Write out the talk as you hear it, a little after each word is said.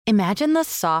Imagine the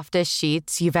softest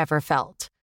sheets you've ever felt.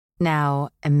 Now,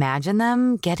 imagine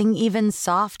them getting even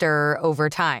softer over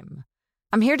time.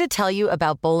 I'm here to tell you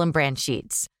about Boll & Branch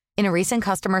sheets. In a recent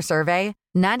customer survey,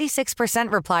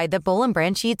 96% replied that Boll &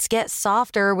 Branch sheets get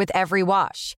softer with every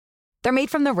wash. They're made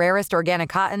from the rarest organic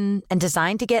cotton and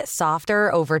designed to get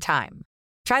softer over time.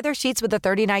 Try their sheets with a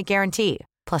 30-night guarantee,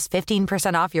 plus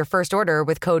 15% off your first order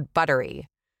with code BUTTERY.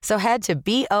 So head to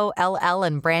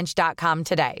BOLLandbranch.com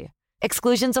today.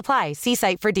 Exclusions apply. See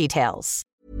site for details.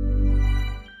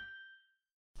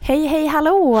 Hej,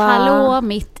 hallå! Hallå,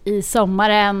 mitt i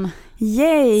sommaren.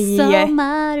 Yay!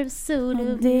 Sommar och sol.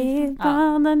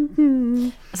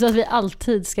 Så att vi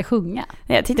alltid ska sjunga.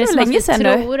 Jag tyckte det det var länge sedan nu.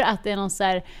 Jag tror att det är någon så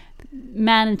här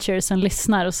manager som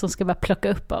lyssnar och som ska bara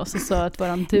plocka upp oss och så att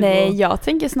våran duo. Nej, jag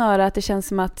tänker snarare att det känns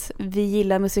som att vi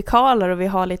gillar musikaler och vi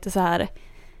har lite så här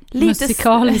lite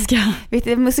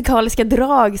musikaliska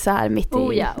drag så här mitt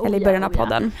i eller i början av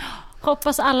podden.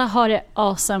 Hoppas alla har det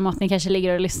awesome, att ni kanske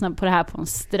ligger och lyssnar på det här på en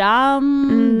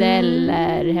strand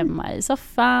eller hemma i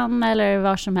soffan eller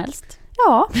var som helst.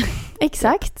 Ja,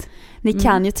 exakt. Ni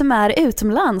kan ju ta med er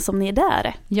utomlands om ni är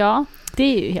där. Ja, det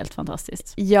är ju helt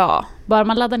fantastiskt. Ja. Bara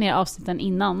man laddar ner avsnitten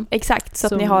innan. Exakt, så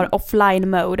att ni har offline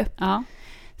mode. Ja.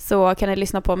 Så kan ni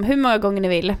lyssna på dem hur många gånger ni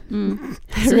vill.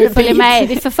 Så vi följer med.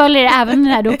 Vi förföljer det även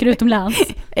när du åker utomlands.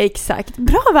 Exakt.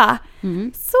 Bra va?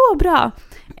 Så bra.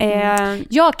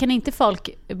 Ja, kan inte folk,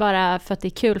 bara för att det är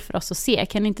kul för oss att se,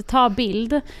 kan ni inte ta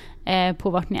bild på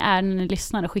vart ni är när ni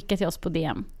lyssnar och skicka till oss på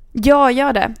DM? Ja,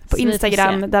 gör det. På så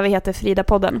Instagram där vi heter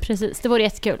Frida-podden. Precis, det vore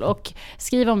jättekul. Och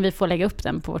skriv om vi får lägga upp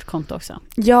den på vårt konto också.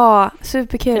 Ja,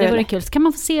 superkul. För det vore kul. Så kan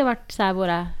man få se vart så här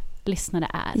våra lyssnare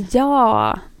är.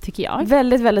 Ja. Tycker jag.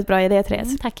 Väldigt, väldigt bra idé,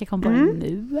 Therese. Tack, jag kom på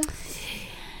nu.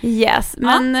 Yes,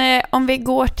 men om vi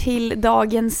går till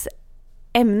dagens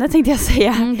ämne tänkte jag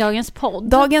säga. Dagens podd.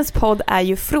 Dagens podd är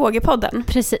ju Frågepodden.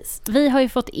 Precis. Vi har ju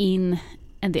fått in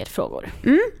en del frågor.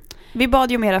 Vi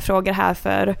bad ju om era frågor här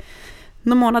för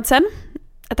någon månad sedan.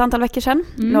 Ett antal veckor sedan.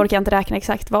 Nu orkar jag inte räkna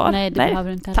exakt var. Nej, det behöver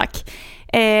du inte. Tack.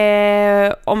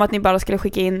 Om att ni bara skulle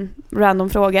skicka in random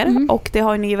frågor. Och det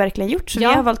har ni ju verkligen gjort. Så vi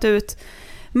har valt ut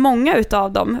många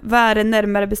utav dem. Vad är det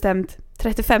närmare bestämt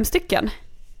 35 stycken?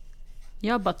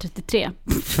 Jag har bara 33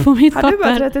 på mitt papper. Har du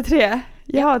bara 33?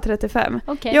 Jag har 35.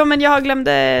 Okay. Jo, men jag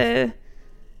glömde...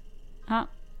 Ja.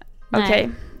 Okej.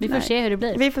 Vi får se hur det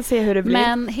blir. Vi får se hur det blir.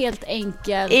 Men helt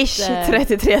enkelt...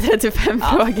 33-35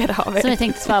 frågor har vi. Som jag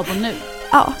tänkte svara på nu.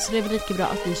 Ja. Så det är väl lika bra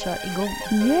att vi kör igång.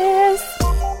 Yes!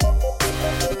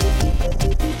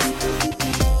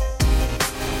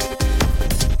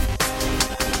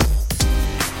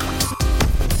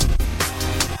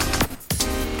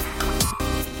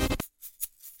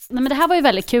 Nej, men det här var ju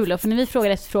väldigt kul, för när vi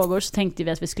frågade efter frågor så tänkte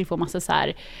vi att vi skulle få massa så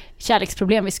här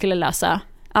kärleksproblem vi skulle lösa.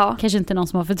 Ja. Kanske inte någon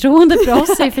som har förtroende för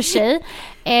oss i och för sig.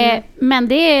 Men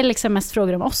det är liksom mest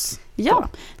frågor om oss. Ja.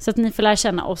 Så att ni får lära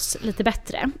känna oss lite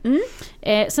bättre.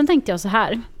 Sen tänkte jag så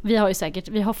här. Vi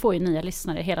får ju nya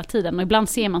lyssnare hela tiden. Och ibland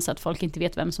ser man så att folk inte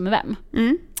vet vem som är vem.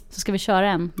 Så ska vi köra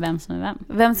en vem som är vem.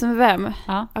 Vem som är vem?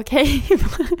 Ja. Okej.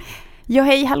 Ja,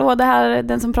 hej, hallå. Det här,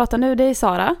 den som pratar nu, det är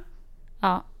Sara.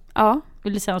 Ja.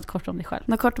 Vill du säga något kort om dig själv?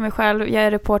 Något kort om mig själv. Jag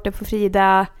är reporter på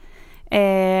Frida.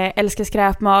 Älskar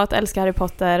skräpmat, älskar Harry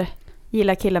Potter.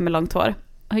 Gillar killar med långt hår.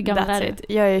 Och hur gammal är du?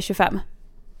 Jag är 25.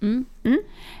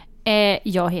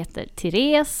 Jag heter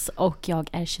Therese och jag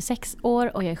är 26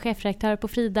 år och jag är chefredaktör på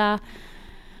Frida.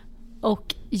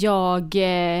 Och jag...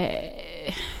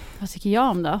 vad tycker jag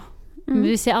om då?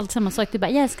 Vi ser allt samma sak. Du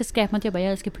bara, jag älskar skräpmat. Jag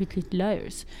älskar Pretty Little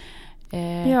Liars.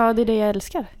 Ja, det är det jag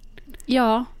älskar.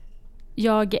 Ja,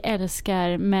 jag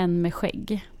älskar män med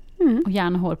skägg. Och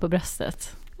gärna hår på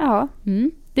bröstet. Ja.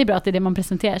 Det är bra att det är det man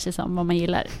presenterar sig som, vad man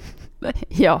gillar.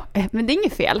 Ja, men det är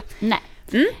inget fel. Nej.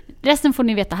 Resten får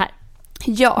ni veta här.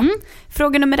 Ja.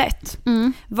 Fråga nummer 1.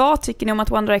 Vad tycker ni om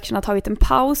att One Direction har tagit en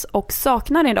paus och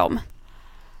saknar ni dem?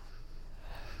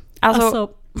 Alltså...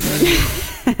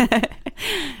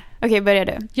 Okej, börjar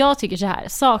du. Jag tycker så här,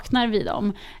 saknar vi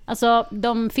dem? Alltså,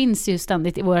 de finns ju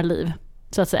ständigt i våra liv,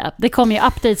 så att säga. Det kommer ju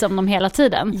updates om dem hela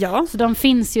tiden. Ja. Så de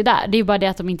finns ju där. Det är ju bara det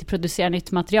att de inte producerar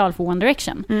nytt material för One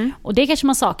Direction. Och det kanske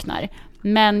man saknar.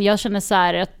 Men jag känner så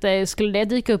här att skulle det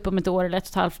dyka upp om ett år eller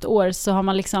 1,5 år så har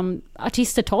man liksom,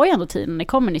 artister tar ju ändå tiden när det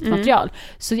kommer nytt material.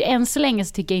 Så än så länge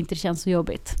så tycker jag inte det känns så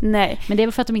jobbigt. Nej. Men det är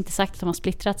väl för att de inte sagt att de har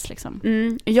splittrats liksom.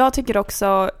 Jag tycker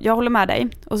också, jag håller med dig.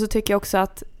 Och så tycker jag också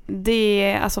att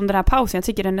det, alltså om den här pausen, jag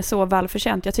tycker den är så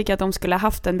välförtjänt. Jag tycker att de skulle ha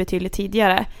haft den betydligt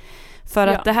tidigare. För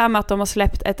att det här med att de har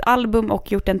släppt ett album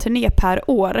och gjort en turné per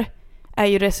år är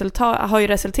ju har ju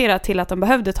resulterat till att de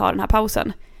behövde ta den här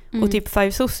pausen. Och typ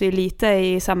Five Sos är lite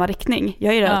i samma riktning.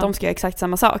 Jag är rädd att de ska göra exakt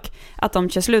samma sak. Att de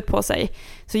kör slut på sig.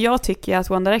 Så jag tycker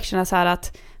att One Direction är så här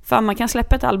att fan, man kan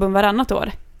släppa ett album varannat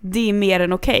år. Det är mer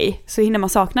än okej. Så hinner man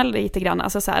sakna lite grann.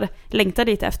 Alltså så här, längta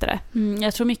lite efter det.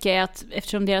 Jag tror mycket är att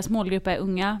eftersom deras målgrupp är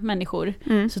unga människor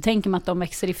så tänker man att de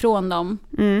växer ifrån dem.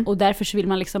 Och därför så vill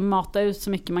man liksom mata ut så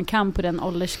mycket man kan på den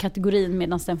ålderskategorin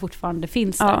medan den fortfarande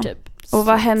finns där typ. Och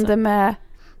vad hände med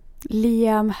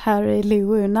Liam, Harry,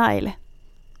 Lou och Nile?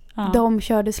 De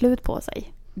körde slut på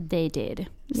sig. They did.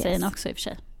 Säger han också i och för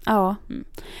sig. Ja.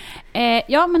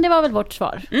 Ja, men det var väl vårt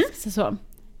svar. Så.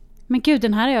 Men gud,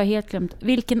 den här har jag helt glömt.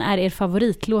 Vilken är er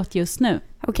favoritlåt just nu?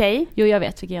 Okej. Jo, jag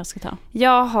vet vilken jag ska ta.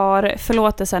 Jag har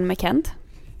Förlåtelsen med Kent.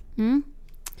 Den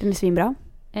är svinbra.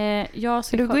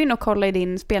 Ska du gå in och kolla i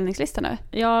din spelningslista nu?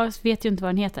 Jag vet ju inte vad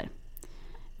den heter.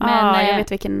 Men jag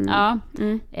vet vilken. Ja,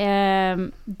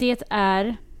 det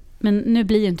är... Men nu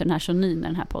blir ju inte den här så ny när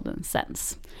den här podden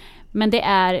sänds. Men det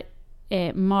är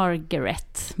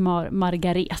Margaret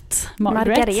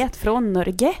från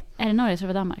Norge. Är det Norge? Jag tror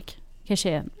det var Danmark.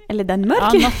 Kanske. Eller Danmark.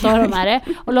 Ja, något av dem är det.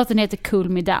 Och låten heter Cool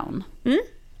Me Down.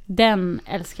 Den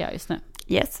älskar jag just nu.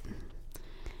 Yes.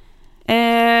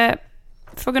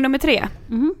 Fråga nummer 3.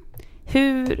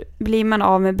 Hur blir man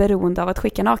av med beroende av att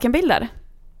skicka nakenbilder?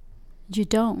 You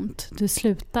don't. Du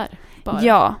slutar bara.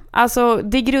 Ja, alltså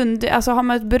har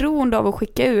man ett beroende av att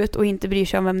skicka ut och inte bryr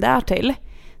sig om vem det är till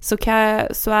så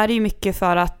är det ju mycket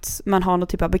för att man har någon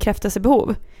typ av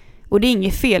bekräftelsebehov. Och det är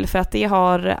inget fel för att det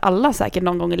har alla säkert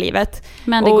någon gång i livet.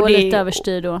 Men det går lite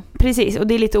överstyr då. Precis, och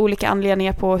det är lite olika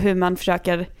anledningar på hur man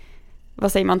försöker,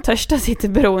 törsta sitt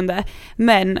beroende.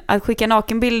 Men att skicka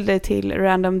nakenbilder till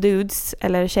random dudes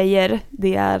eller tjejer,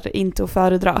 det är inte att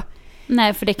föredra.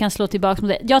 Nej, för det kan slå tillbaka mot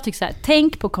det. Jag tycker så här,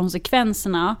 tänk på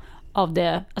konsekvenserna av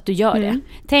det, att du gör det.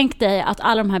 Tänk dig att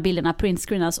alla de här bilderna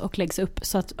printscreenas och läggs upp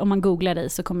så att om man googlar dig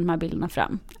så kommer de här bilderna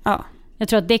fram. Ja. Jag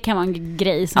tror att det kan vara en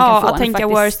grej som kan få att tänka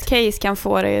faktiskt... worst case kan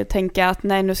få dig att tänka att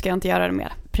nej, nu ska jag inte göra det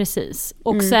mer. Precis.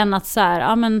 Och sen att så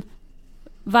här, men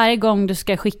varje gång du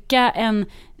ska skicka en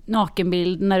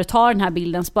nakenbild, när du tar den här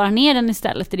bilden, spara ner den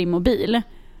istället i din mobil.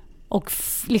 Och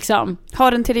liksom...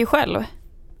 Ha den till dig själv.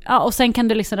 Ja, och sen kan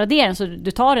du liksom radera den, så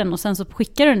du tar den och sen så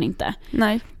skickar du den inte.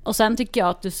 Nej. Och sen tycker jag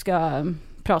att du ska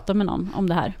prata med någon om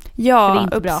det här. Ja,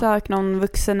 uppsök någon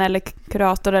vuxen eller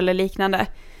kurator eller liknande.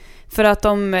 För att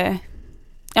någon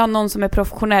som är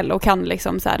professionell och kan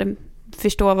liksom så här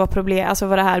förstå vad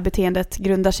det här beteendet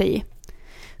grundar sig i.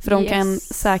 För de kan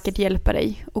säkert hjälpa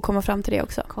dig att komma fram till det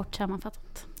också. Kort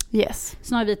sammanfattat. Yes.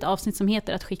 Så har vi ett avsnitt som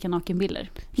heter att skicka nakenbilder.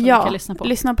 Som du kan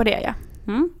lyssna på det, ja.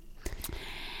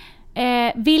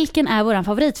 Vilken är våran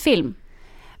favoritfilm?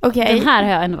 Okay. Den här har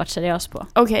jag ändå varit seriös på.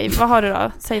 Okej, vad har du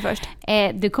då? Säg först.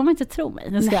 Du kommer inte tro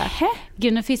mig.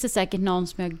 Gud, nu finns det säkert någon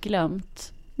som jag har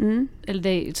glömt. Eller det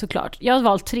är såklart. Jag har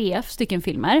valt 3 stycken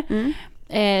filmer.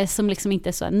 Som liksom inte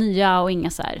är så nya och inga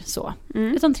så här så.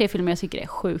 Utan 3 filmer jag tycker är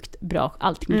sjukt bra.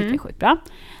 Allting är sjukt bra.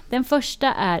 Den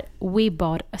första är We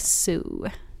Bought a Zoo.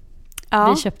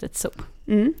 Ja. Vi köpte ett zoo.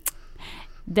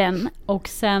 Den, och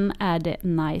sen är det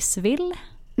Niceville.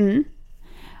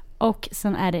 Och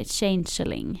sen är det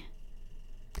Changeling.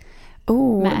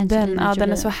 Den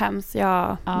är så hemskt.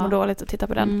 Jag mår dåligt att titta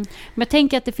på den. Men jag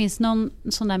tänker att det finns någon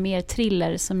sån där mer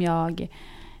thriller som jag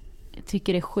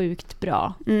tycker är sjukt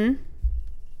bra.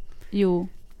 Jo,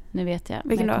 nu vet jag.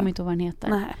 Vilken jag kommer inte ihåg vad den heter.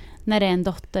 Nej. När det är en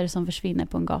dotter som försvinner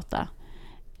på en gata.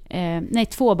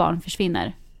 2 barn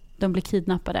försvinner. De blir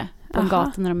kidnappade på en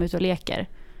gata när de är ute och leker.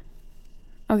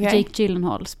 Okay. Jake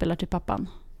Gyllenhaal spelar till pappan.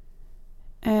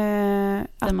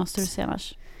 Den måste du se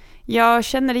annars. Jag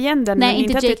känner igen den. Nej,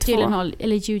 inte Jake Gyllenhaal.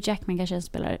 Eller Hugh Jackman kanske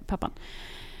spelar pappan.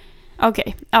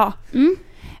 Okej, ja.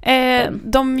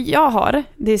 De jag har,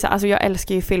 det är så, alltså jag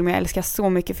älskar ju film, jag älskar så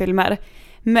mycket filmer.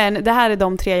 Men det här är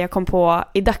de 3 jag kom på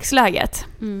i dagsläget.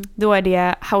 Då är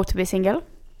det How to be single.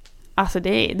 Alltså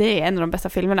det är en av de bästa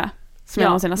filmerna som jag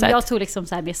någonsin har sett. Jag tog liksom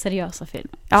så här mer seriösa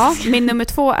filmer. Ja, min nummer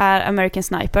 2 är American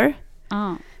Sniper.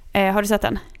 Har du sett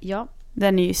den? Ja.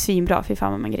 Den är ju svinbra, fy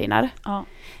fan vad man grinar. Ja.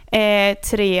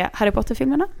 3 Harry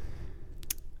Potter-filmerna.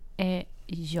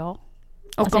 Ja. Och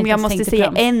alltså, om jag måste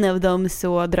säga en av dem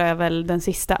så drar jag väl den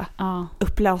sista.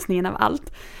 Upplösningen av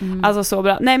allt. Alltså så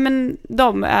bra. Nej men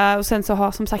och sen så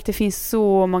har som sagt det finns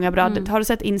så många bra. Har du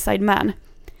sett Inside Man?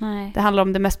 Nej. Det handlar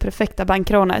om det mest perfekta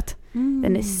bankrånet.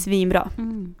 Den är svinbra.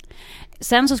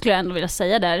 Sen så skulle jag ändå vilja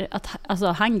säga där att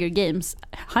alltså Hunger Games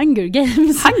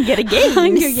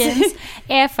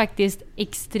är faktiskt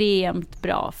extremt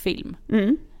bra film.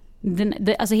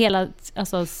 Hela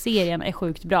serien är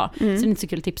sjukt bra. Så det är inte så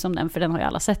kul att tipsa om den, för den har ju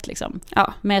alla sett liksom.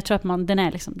 Ja. Men jag tror att den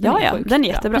är liksom den är sjukt den är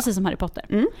jättebra. Precis som Harry Potter.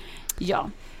 Ja.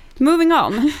 Moving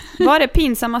on. Vad är det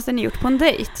pinsammaste ni gjort på en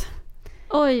dejt?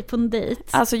 Oj, på en dejt.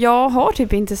 Alltså jag har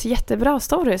typ inte så jättebra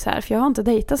stories här, för jag har inte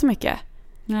dejtat så mycket.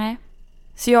 Nej.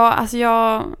 Så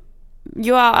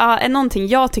någonting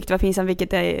jag tyckte var pinsamt,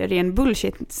 vilket är ren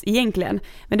bullshit egentligen,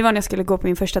 men det var när jag skulle gå på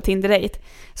min första Tinder-date.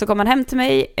 Så kom han hem till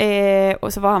mig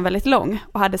och så var han väldigt lång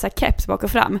och hade så här keps bak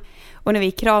och fram. Och när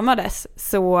vi kramades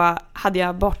så hade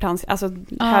jag bort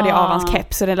hörde jag av hans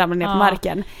keps och den ramlade ner på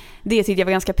marken. Det tyckte jag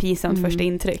var ganska pinsamt första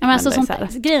intryck. Men alltså,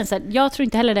 grejen så här, jag tror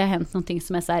inte heller det har hänt någonting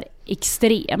som är så här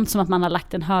extremt, som att man har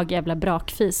lagt en hög jävla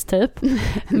brakfis typ.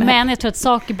 Men jag tror att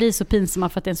saker blir så pinsamma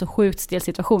för att det är en så sjukt stel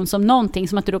situation, som någonting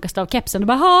som att du råkar stå av kepsen och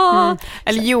bara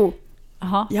Eller jo,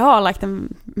 jag har lagt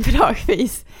en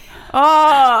brakfis.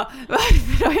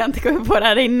 Varför har jag inte kommit på det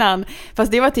här innan?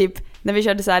 Fast det var typ när vi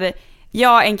körde så här.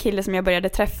 Jag, en kille som jag började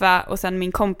träffa och sen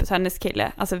min kompis, hennes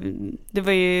kille. Alltså det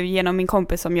var ju genom min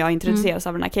kompis som jag introducerades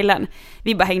av den här killen.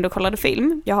 Vi bara hängde och kollade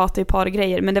film. Jag hatar ju par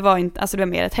grejer, men det var inte, alltså det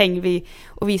var mer ett häng.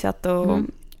 Vi satt och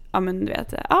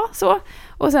så.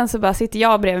 Och sen så bara sitter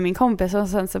jag bredvid min kompis och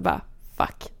sen så bara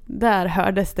fuck. Där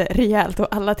hördes det rejält och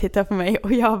alla tittade på mig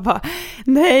och jag bara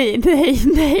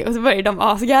nej. Och så började de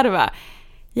asgarva.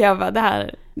 Jag bara det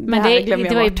här glömmer jag bort.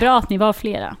 Det var ju bra att ni var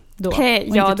flera.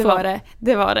 Ja,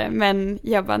 det var det. Men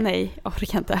jag bara nej,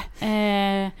 orkar inte.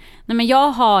 Nej, men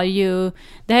jag har ju,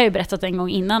 det har jag ju berättat en gång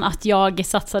innan, att jag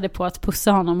satsade på att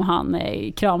pussa honom och han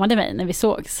kramade mig när vi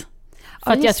sågs.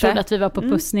 För att jag trodde att vi var på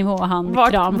pussnivå och han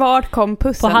vart kom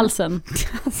pussen? På halsen.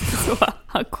 Så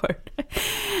awkward.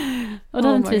 Och då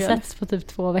hade inte vi setts på typ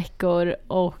 2 veckor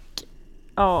och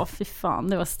fy fan,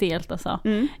 det var stelt alltså.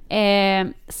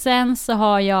 Sen så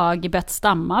har jag börjat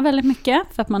stamma väldigt mycket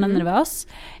för att man är nervös.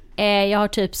 Jag har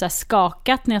typ så här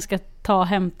skakat när jag ska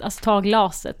ta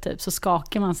glaset typ, så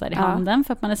skakar man så här i handen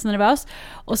för att man är så nervös.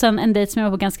 Och sen en dejt som jag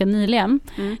var på ganska nyligen,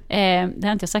 det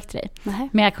har inte jag sagt till dig.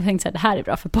 Men jag tänkte att det här är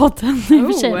bra för podden.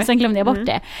 Sen glömde jag bort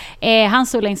det. Han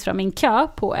stod längst fram i en kö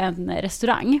på en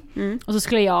restaurang och så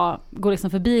skulle jag gå liksom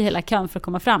förbi hela kön för att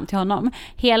komma fram till honom.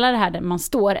 Hela det här där man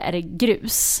står är det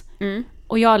grus.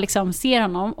 Och jag liksom ser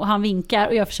honom och han vinkar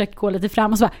och jag försöker gå lite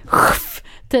fram och så bara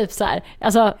typ så här.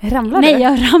 Alltså, nej,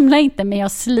 jag ramlade inte, men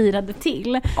jag slirade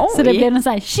till. Oj. Så det blev en så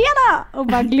här tjena och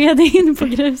bara gled in på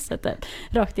gruset typ,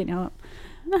 rakt in i honom.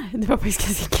 Nej, det var faktiskt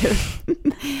ganska kul.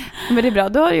 Men det är bra,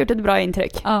 du har gjort ett bra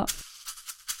intryck. Ja.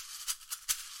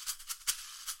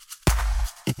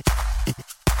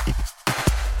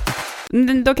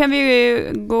 Då kan vi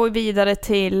ju gå vidare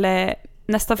till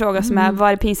nästa fråga som är,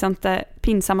 vad är det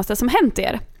pinsammaste som hänt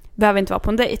er? Behöver inte vara på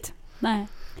en dejt. Nej.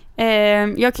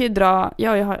 Jag kan ju dra,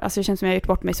 alltså det känns som jag har gjort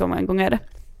bort mig så många gånger.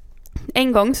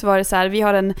 En gång så var det så här, vi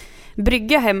har en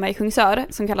brygga hemma i Kungsör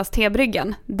som kallas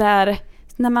T-bryggan, där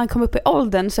när man kom upp i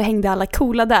åldern så hängde alla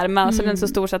coola där, men alltså den är så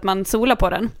stor så att man solar på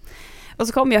den. Och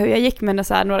så kom jag hur jag gick med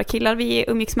så här, några killar vi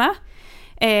umgicks med.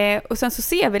 Och sen så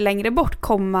ser vi längre bort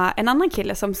komma en annan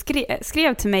kille som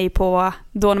skrev till mig på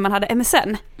då när man hade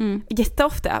MSN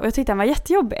jätteofta, och jag tyckte han var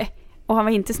jättejobbig och han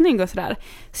var inte snygg och sådär.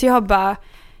 Så jag bara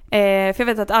för jag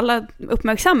vet att alla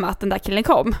uppmärksammade att den där killen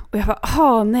kom, och jag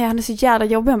bara, nej, han är så jävla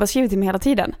jobbig, han bara skriver till mig hela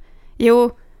tiden.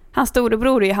 Jo, hans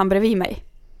storebror är ju han bredvid mig.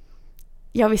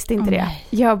 Jag visste inte det. Nej.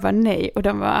 Jag bara nej, och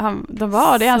de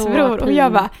var det är hans bror, och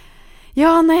jag bara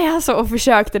ja, nej alltså, och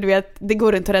försökte, du vet, det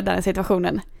går inte att rädda den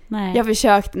situationen. Nej. Jag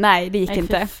försökte, nej, det gick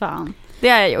inte. Fan. Det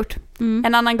har jag gjort.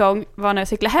 En annan gång var när jag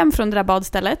cyklade hem från det där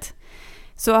badstället.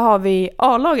 Så har vi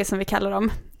A-laget som vi kallar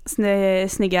dem.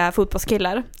 Snygga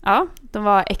fotbollskillar. Ja, de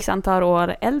var x antal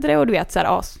år äldre och du vet så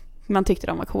här, man tyckte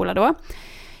de var coola då.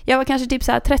 Jag var kanske typ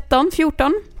så här 13,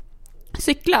 14.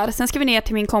 Cyklar. Sen ska vi ner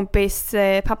till min kompis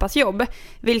pappas jobb,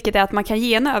 vilket är att man kan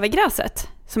gena över gräset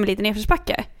som en liten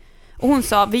nedförsbacke. Och hon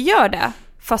sa, vi gör det,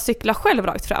 fast cykla själv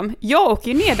rakt fram. Jag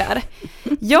åker ju ner där.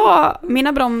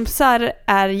 Mina bromsar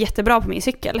är jättebra på min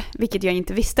cykel, vilket jag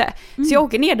inte visste. Så jag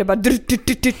åker ner där och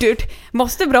bara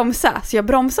måste bromsa. Så jag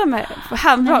bromsar med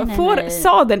handbromsen, får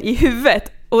sadeln i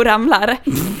huvudet och ramlar.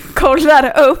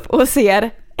 Kollar upp och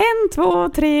ser 1, 2,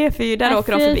 3, 4, där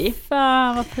åker de förbi.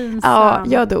 Fan, vad pinsamt. Ja,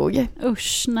 jag dog.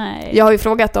 Usch, nej. Jag har ju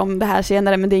frågat om det här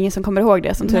senare, men det är ingen som kommer ihåg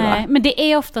det, som tur var. Men det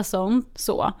är ofta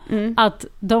så att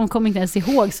de kommer inte ens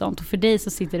ihåg sånt, och för dig så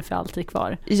sitter det för alltid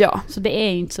kvar. Ja. Så det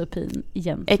är ju inte så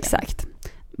egentligen. Exakt.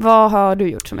 Vad har du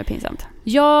gjort som är pinsamt?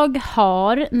 Jag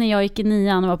har, när jag gick i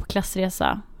 9:an och var på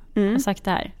klassresa, jag har sagt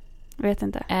det här. Jag vet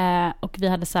inte. Och vi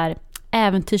hade så här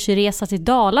äventyrsresa till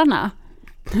Dalarna.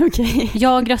 Okay.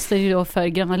 Jag röstade ju då för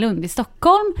Gröna Lund i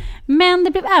Stockholm, men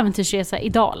det blev äventyrsresa i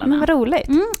Dalarna. Men vad roligt.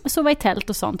 Så var i tält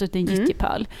och sånt ute i en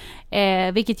Gyttjepöl,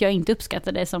 vilket jag inte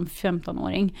uppskattade som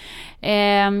 15-åring.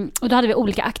 Och då hade vi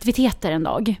olika aktiviteter en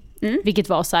dag. Vilket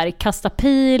var så här kasta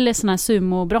pil, sån här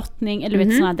sumobrottning eller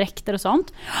vet såna här dräkter och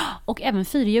sånt. Och även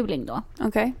fyrhjuling då.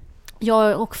 Okej.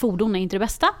 Jag och fordon är inte det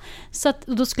bästa. Så att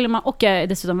då skulle man, och jag är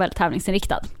dessutom väldigt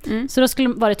tävlingsinriktad. Så då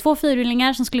var det 2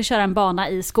 fyrhjulingar som skulle köra en bana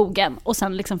i skogen och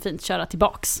sen liksom fint köra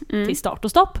tillbaks till start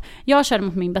och stopp. Jag körde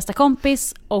mot min bästa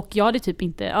kompis och jag hade typ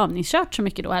inte övningskört så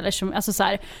mycket då heller. Alltså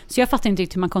så jag fattar inte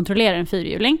riktigt hur man kontrollerar en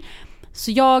fyrhjuling.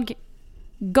 Så jag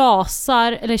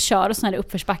gasar eller kör sån här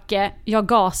uppförsbacke. Jag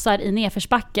gasar i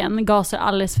nedförsbacken, gasar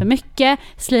alldeles för mycket,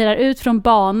 slirar ut från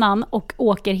banan och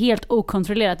åker helt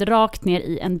okontrollerat rakt ner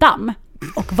i en damm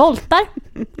och voltar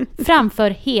framför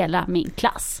hela min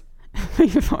klass.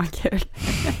 Vad kul.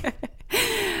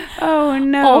 Oh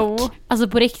no. Och alltså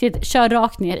på riktigt kör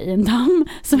rakt ner i en damm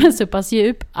som är så pass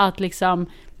djup att liksom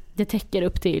det täcker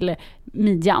upp till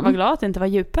midjan. Vad glad att det inte var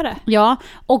djupare. Ja,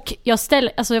 och jag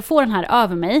får den här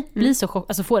över mig, blir så chock,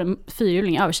 alltså får en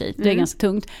fyrhjuling över sig, det är ganska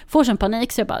tungt. Får sån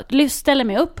panik så jag bara ställer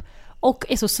mig upp och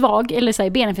är så svag, eller så här,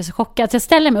 i benen för jag är så chockad så jag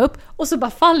ställer mig upp och så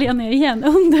bara faller jag ner igen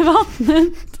under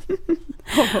vattnet.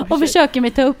 Och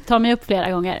försöker ta mig upp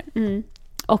flera gånger.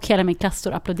 Och hela min klass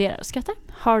står och applåderar och skrattar.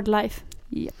 Hard life.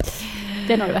 Yep.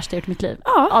 Det är nog det värsta jag gjort i mitt liv.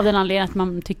 Ja. Av den anledningen att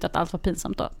man tyckte att allt var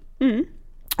pinsamt då.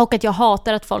 Och att jag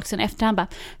hatar att folk sen efterhand bara,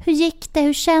 hur gick det,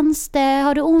 hur känns det,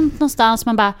 har du ont någonstans?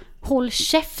 Man bara, håll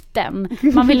käften.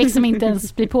 Man vill liksom inte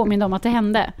ens bli påmind om att det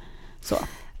hände. Så.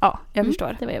 Ja, jag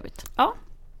förstår. Det var jobbigt. Ja.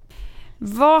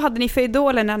 Vad hade ni för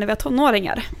idoler när ni var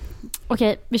tonåringar?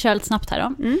 Okej, vi kör lite snabbt här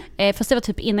då. Fast det var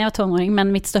typ innan jag var tonåring,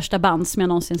 men mitt största band som jag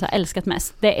någonsin så här älskat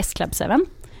mest, det är S-Club 7.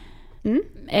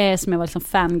 Som jag var liksom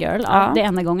fangirl av, det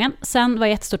enda gången. Sen var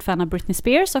jag jättestort fan av Britney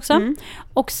Spears också.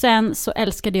 Och sen så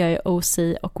älskade jag ju OC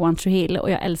och One Tree Hill.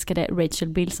 Och jag älskade Rachel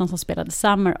Bilson som spelade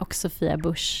Summer och Sophia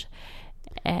Bush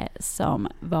som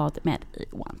var med i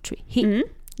One Tree Hill.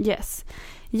 Yes.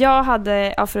 Jag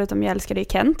hade, förutom jag älskade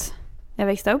Kent när jag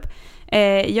växte upp,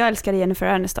 jag älskade Jennifer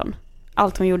Aniston.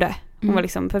 Allt hon gjorde. Hon var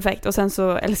liksom perfekt. Och sen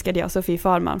så älskade jag Sofie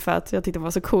Farman för att jag tyckte hon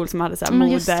var så cool som hade så här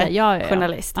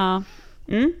modejournalist. Ja.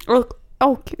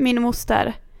 Och min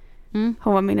moster. Hon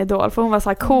var min idol. För hon var så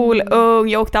här cool, ung.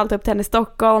 Jag åkte alltid upp till henne i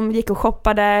Stockholm. Gick och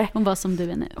shoppade. Hon var som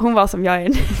du är nu. Hon var som jag är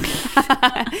nu.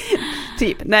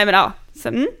 Typ. Nej men ja.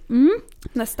 Så,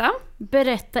 nästa.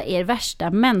 Berätta er värsta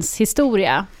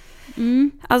menshistoria.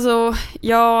 Alltså,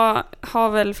 jag har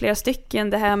väl flera stycken.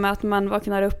 Det här med att man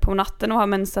vaknar upp på natten och har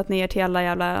mensat ner till alla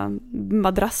jävla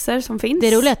madrasser som finns. Det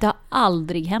är roligt att det har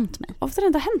aldrig hänt mig. Ofta har det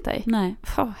inte hänt dig? Nej.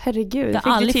 Herregud.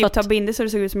 Jag fick typ ta binder så det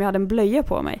såg ut som jag hade en blöja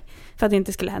på mig. För att det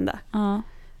inte skulle hända.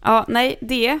 Ja, nej,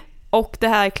 det. Och det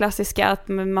här klassiska att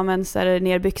man mensar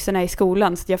ner byxorna i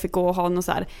skolan. Så att jag fick gå och ha någon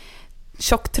så här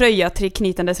tjocktröja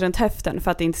knytandes runt höften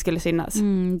för att det inte skulle synas.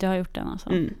 Du har gjort den alltså.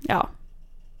 Ja.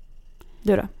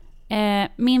 Du då?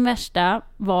 Min värsta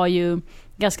var ju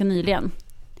ganska nyligen.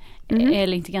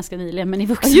 Eller inte ganska nyligen, men i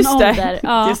vuxen ålder.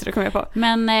 Ja. Just det, kom jag på.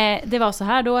 Men det var så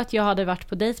här då att jag hade varit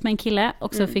på dejt med en kille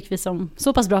och så fick vi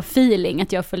så pass bra feeling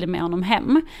att jag följde med honom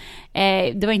hem.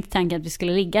 Det var inte tanken att vi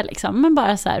skulle ligga liksom, men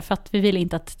bara så här för att vi ville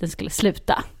inte att den skulle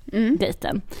sluta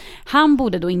dejten. Han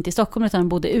bodde då inte i Stockholm utan han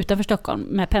bodde utanför Stockholm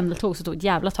med pendeltåg så tog ett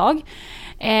jävla tag.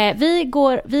 Vi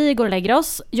går och lägger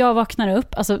oss. Jag vaknar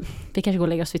upp, alltså vi kanske går och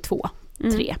lägger oss vid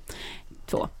 3.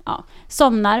 Ja.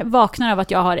 Somnar, vaknar av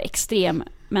att jag har extrem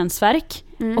mensvärk.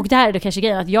 Och det här är då kanske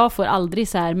grejen att jag får aldrig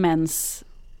så här mens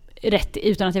rätt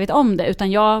utan att jag vet om det,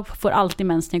 utan jag får alltid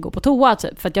mens när jag går på toa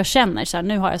typ, för att jag känner så här,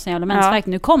 nu har jag sån jävla mensvärk,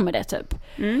 nu kommer det typ.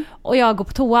 Och jag går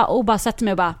på toa och bara sätter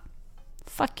mig och bara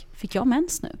fuck, fick jag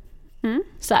mens nu?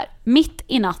 Så här, mitt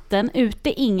i natten,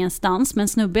 ute ingenstans, men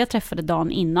snubbe jag träffade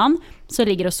dagen innan så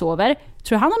ligger och sover.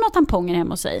 Tror han har några tamponger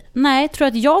hemma hos sig? Nej. Tror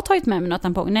att jag har tagit med mig några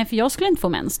tamponger? Nej, för jag skulle inte få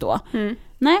mens då.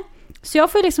 Nej. Så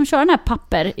jag får liksom köra den här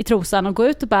papper i trosan och gå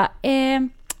ut och bara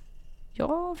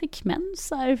jag fick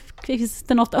mens här. Finns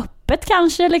det något öppet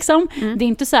kanske liksom? Det är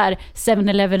inte så här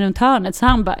 7-Eleven runt hörnet. Så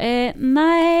han bara,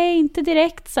 nej, inte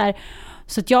direkt så här.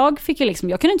 Så att jag fick ju liksom,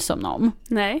 jag kunde inte somna om.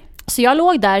 Nej. Så jag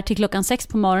låg där till 6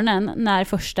 på morgonen när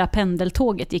första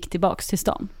pendeltåget gick tillbaks till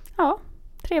stan. Ja,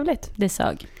 trevligt. Det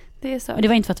sög. Det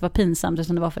var inte för att det var pinsamt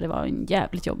utan det var för att det var en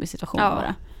jävligt jobbig situation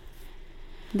bara.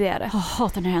 Det är det.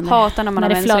 Hatar när det händer. Hatar när man har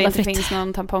mens och inte fritt. finns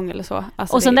någon tampong eller så.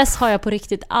 Alltså och sen dess har jag på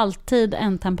riktigt alltid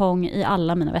en tampong i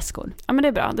alla mina väskor. Ja, men det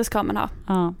är bra. Det ska man ha.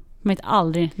 Ja, man vet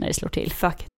aldrig när det slår till.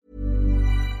 Fuck.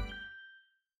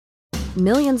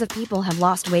 Millions of people have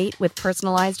lost weight with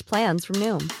personalized plans from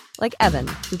Noom. Like Evan,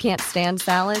 who can't stand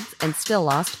salads and still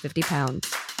lost 50 pounds.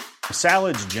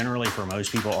 Salads generally for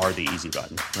most people are the easy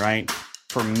button, right?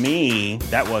 For me,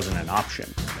 that wasn't an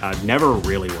option. I never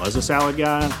really was a salad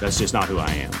guy. That's just not who I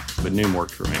am. But Noom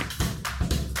worked for me.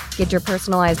 Get your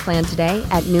personalized plan today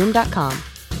at Noom.com.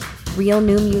 Real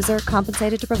Noom user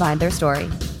compensated to provide their story.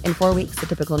 In 4 weeks, the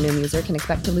typical Noom user can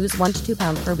expect to lose 1 to 2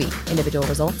 pounds per week. Individual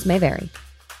results may vary.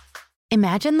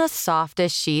 Imagine the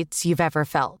softest sheets you've ever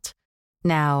felt.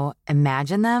 Now,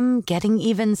 imagine them getting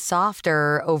even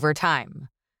softer over time.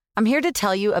 I'm here to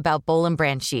tell you about Boll &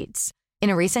 Branch sheets. In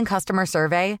a recent customer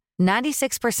survey,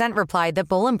 96% replied that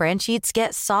Boll & Branch sheets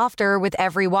get softer with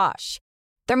every wash.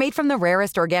 They're made from the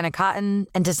rarest organic cotton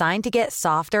and designed to get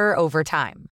softer over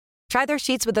time. Try their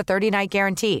sheets with a 30-night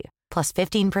guarantee, plus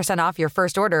 15% off your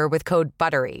first order with code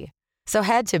BUTTERY. So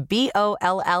head to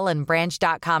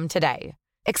BOLLandbranch.com today.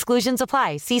 Exclusions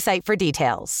apply. See site for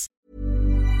details.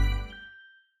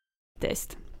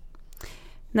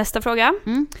 Nästa fråga.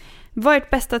 Vad är ert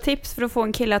bästa tips för att få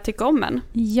en kille att tycka om en?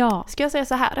 Ja. Ska jag säga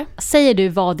så här? Säger du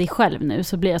var dig själv nu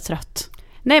så blir jag trött.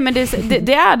 Nej, men det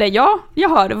är det. Ja, jag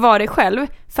har var dig själv.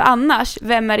 För annars,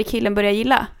 vem är det killen börjar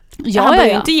gilla? Han börjar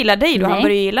ju inte gilla dig då. Nej. Han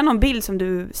börjar gilla någon bild som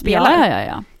du spelar.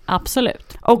 Ja.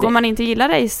 Absolut. Och om man inte gillar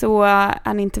dig så är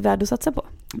han inte värd att satsa på.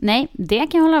 Nej, det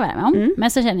kan jag hålla med om.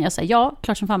 Men så känner jag så här, ja,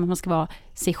 klart som fan att man ska vara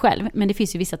sig själv. Men det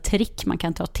finns ju vissa trick man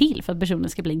kan ta till för att personen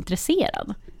ska bli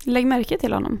intresserad. Lägg märke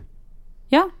till honom.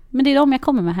 Ja, men det är de jag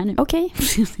kommer med här nu. Okej.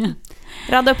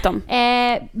 Radda upp dem.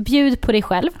 Bjud på dig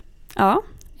själv. Ja.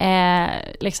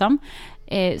 Liksom.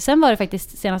 Sen var det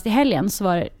faktiskt senast i helgen så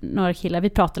var det några killar, vi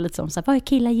pratade lite om så här, vad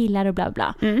killar gillar och bla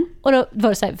bla. Och då var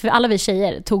det så här, för alla vi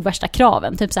tjejer tog värsta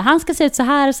kraven, typ så här, han ska se ut så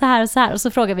här och så här och så här, och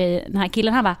så frågade vi den här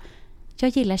killen, han bara, jag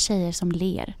gillar tjejer som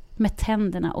ler med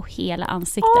tänderna och hela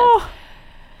ansiktet.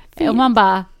 Och man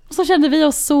bara, och så kände vi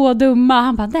oss så dumma.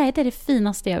 Han bara, nej, det är det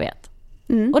finaste jag vet.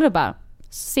 Och då bara,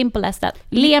 simple as that.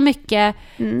 Le mycket,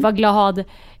 var glad,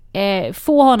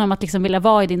 få honom att liksom vilja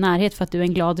vara i din närhet för att du är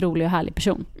en glad, rolig och härlig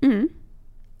person.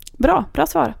 Bra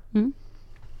svar.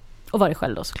 Och var det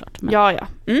själv då såklart. Men. Ja.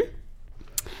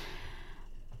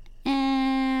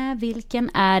 Vilken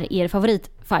är er favorit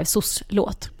 5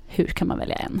 SOS-låt? Hur kan man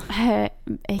välja en?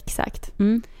 Exakt.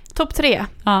 Topp 3.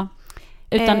 Ja.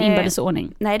 Utan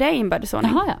inbördesordning. Nej, det är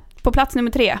inbördesordning. Jaha, ja. På plats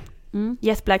nummer 3,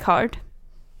 Yes Black Heart.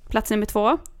 Plats nummer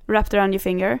 2, Wrapped Around Your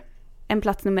Finger. En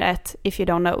plats nummer 1, If You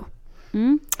Don't Know.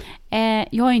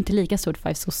 Jag är inte lika stort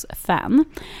 5 SOS-fan.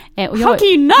 How can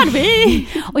you not be?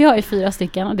 Och jag har ju 4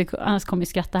 stycken, och annars kommer jag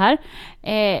skratta här.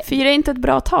 4 är inte ett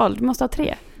bra tal, du måste ha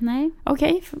 3. Nej.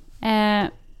 Okej.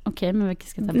 Okej, men vilka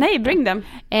ska ta? Nej, bring them.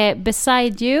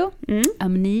 Beside You,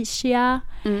 Amnesia,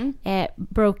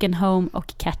 Broken Home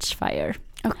och Catch Fire.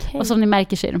 Okay. Och som ni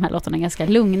märker så är de här låtarna ganska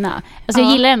lugna. Alltså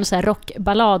jag gillar ändå så här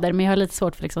rockballader, men jag har lite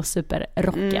svårt för liksom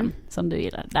superrocken som du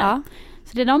gillar där. Ja.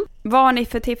 Så det är dem. Vad har ni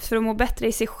för tips för att må bättre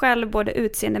i sig själv, både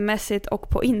utseendemässigt och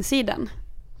på insidan?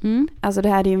 Alltså det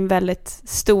här är ju en väldigt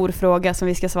stor fråga som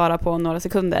vi ska svara på om några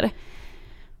sekunder.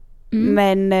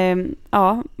 Men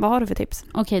vad har du för tips?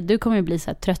 Okej, du kommer ju bli så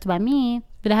här trött och bara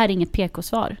för det här är inget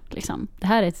PK-svar liksom. Det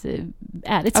här är ett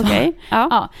ärligt svar. Okay.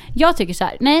 Ja. Jag tycker så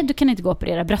här, nej, du kan inte gå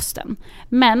operera brösten.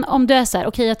 Men om du är så här,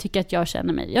 okej, jag tycker att jag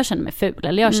känner mig ful,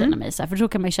 eller jag känner mig så här, för så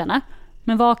kan man ju känna.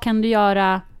 Men vad kan du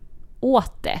göra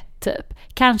åt det, typ?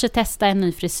 Kanske testa en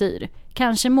ny frisyr,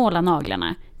 kanske måla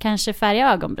naglarna, kanske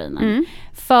färga ögonbrynen.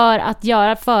 För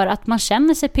att man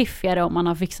känner sig piffigare om man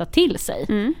har fixat till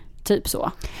sig. Typ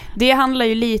så. Det handlar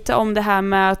ju lite om det här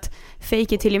med att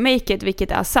fake it till you make it,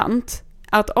 vilket är sant.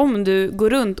 Att om du går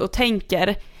runt och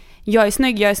tänker jag är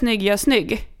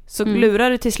snygg, så lurar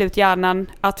du till slut hjärnan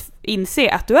att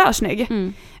inse att du är snygg.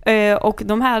 Och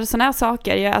de här såna här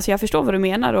saker, jag förstår vad du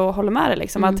menar och håller med dig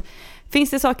liksom, att finns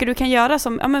det saker du kan göra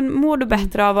som, mår du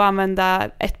bättre av att använda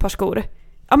ett par skor?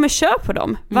 Ja, men kör på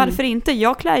dem. Varför inte?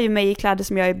 Jag klär ju mig i kläder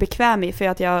som jag är bekväm i för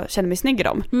att jag känner mig snygg i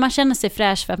dem. Man känner sig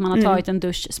fräsch för att man har tagit en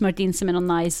dusch, smört in sig med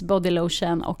någon nice body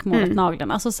lotion och målat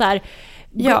naglarna. Alltså så här,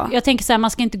 jag tänker så här,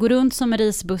 man ska inte gå runt som en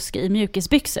risbuske i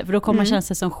mjukisbyxor, för då kommer man känna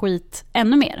sig som skit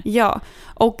ännu mer. Ja,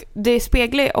 och det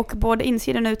speglar, och både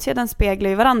insidan och utsidan speglar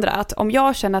ju varandra. Att om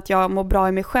jag känner att jag mår bra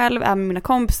i mig själv, är med mina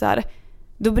kompisar,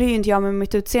 då bryr inte jag mig med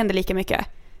mitt utseende lika mycket.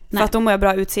 Nej. För att då mår jag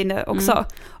bra utseende också.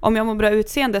 Om jag mår bra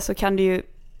utseende så kan det ju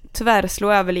tyvärr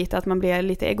slå över lite att man blir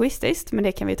lite egoistiskt, men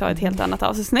det kan vi ta ett helt annat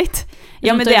avsnitt.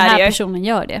 Ja, men det är den här personen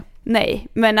gör det. Nej,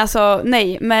 men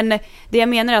det jag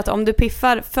menar är att om du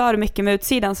piffar för mycket med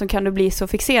utsidan så kan du bli så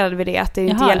fixerad vid det att det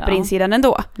inte hjälper insidan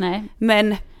ändå. Nej.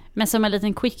 Men som en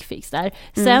liten quick fix där.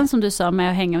 Sen som du sa med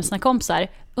att hänga med sina kompisar,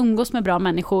 umgås med bra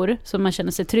människor som man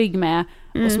känner sig trygg med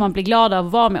och som man blir glad av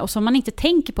att vara med, och som man inte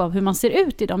tänker på hur man ser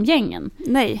ut i de gängen.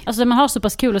 Nej. Alltså man har så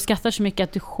pass kul och skrattar så mycket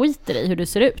att du skiter i hur du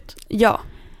ser ut. Ja.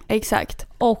 Exakt.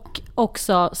 Och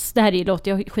också, det här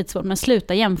låter ju skitsvårt, men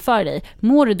sluta jämföra dig.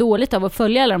 Mår du dåligt av att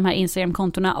följa alla de här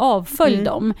Instagram-kontona, avfölj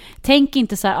dem. Tänk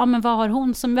inte så här, men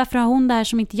varför har hon det här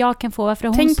som inte jag kan få? Varför har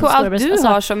hon Tänk så på stora allt du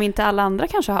har som inte alla andra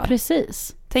kanske har.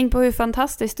 Precis. Tänk på hur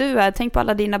fantastisk du är. Tänk på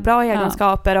alla dina bra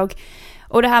egenskaper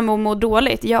och det här med att må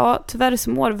dåligt. Ja, tyvärr så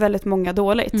mår väldigt många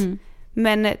dåligt.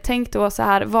 Men tänk då så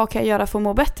här, vad kan jag göra för att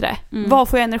må bättre? Vad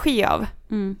får jag energi av?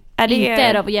 Är det...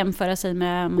 Inte av att jämföra sig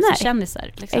med massa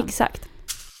kändisar. Liksom. Exakt.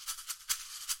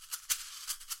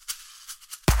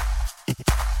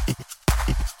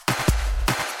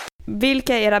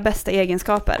 Vilka är era bästa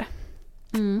egenskaper?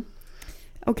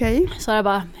 Okej. Så jag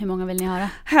bara, hur många vill ni höra?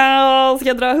 Ska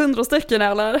jag dra 100 stycken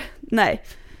eller? Nej.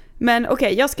 Men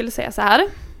okej, jag skulle säga så här.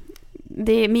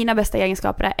 Mina bästa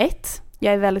egenskaper är 1.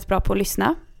 Jag är väldigt bra på att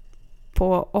lyssna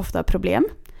på ofta problem.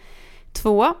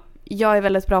 2. Jag är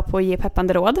väldigt bra på att ge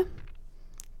peppande råd.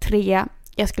 3.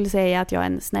 Jag skulle säga att jag är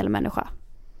en snäll människa.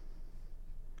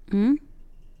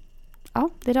 Ja,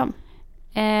 det är dem.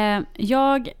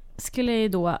 Jag skulle ju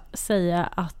då säga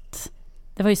att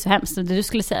det var ju så hemskt. Du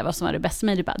skulle säga vad som var det bästa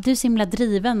med dig. Du är så himla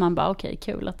driven. Man bara, okej,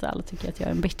 kul att alla tycker att jag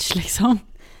är en bitch liksom.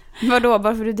 Vadå?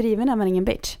 Varför är du driven är man ingen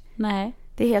bitch? Nej.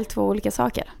 Det är helt 2 olika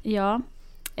saker. Ja.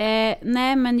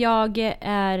 Nej, men jag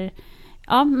är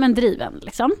driven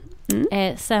liksom.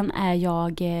 Sen är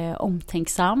jag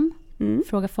omtänksam.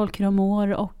 Frågar folk hur de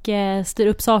mår och styr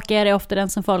upp saker. Är ofta den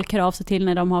som folk hör av sig till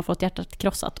när de har fått hjärtat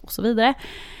krossat och så vidare.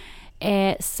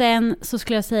 Sen så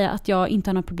skulle jag säga att jag inte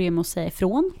har några problem med att säga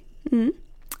ifrån.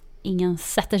 Ingen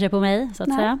sätter sig på mig så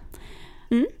att säga.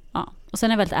 Ja. Och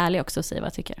sen är jag väldigt ärlig också och säger vad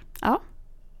jag tycker. Ja.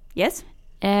 Yes.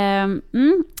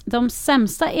 De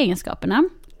sämsta egenskaperna.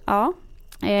 Ja.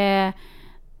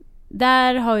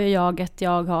 Där har ju jag att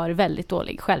jag har väldigt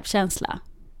dålig självkänsla.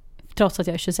 Trots att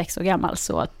jag är 26 år gammal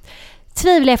så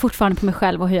tvivlar jag fortfarande på mig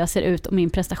själv och hur jag ser ut och min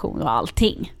prestation och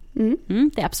allting.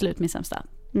 Det är absolut min sämsta.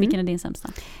 Vilken är din sämsta?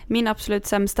 Min absolut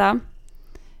sämsta.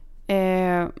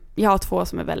 Jag har 2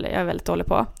 som jag är väldigt dålig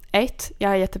på. 1. Jag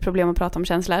har jätteproblem att prata om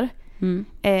känslor.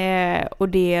 Och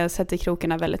det sätter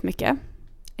krokarna väldigt mycket.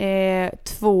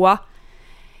 2.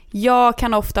 Jag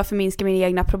kan ofta förminska mina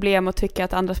egna problem och tycka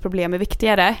att andras problem är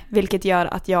viktigare. Vilket gör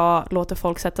att jag låter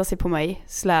folk sätta sig på mig.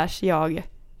 /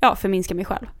 jag förminskar mig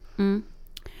själv.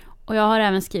 Och jag har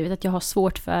även skrivit att jag har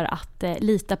svårt för att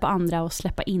lita på andra och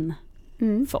släppa in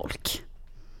folk.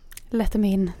 Let them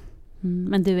in.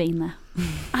 Men du är inne.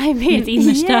 I'm in. Mitt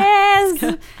innersta.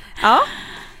 Yes! Ja.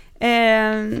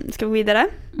 Ska vi gå vidare?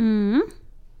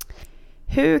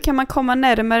 Hur kan man komma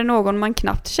närmare någon man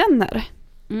knappt känner?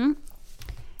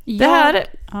 Det här,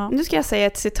 nu ska jag säga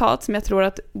ett citat som jag tror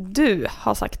att du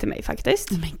har sagt till mig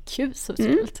faktiskt. Men gud, så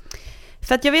trevligt.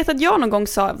 För att jag vet att jag någon gång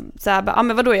sa så här,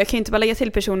 men vadå, jag kan ju inte bara lägga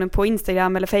till personen på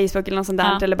Instagram eller Facebook eller något sånt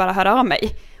där, eller bara höra av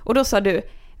mig. Och då sa du,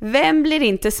 vem blir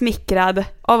inte smickrad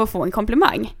av att få en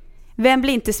komplimang? Vem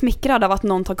blir inte smickrad av att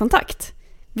någon tar kontakt?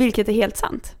 Vilket är helt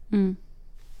sant.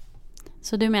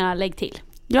 Så du menar lägg till?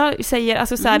 Jag säger,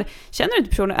 alltså så här, känner du inte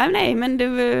personen? Nej, men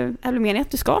du är väl meningen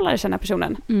att du ska lära känna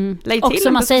personen. Lägg till.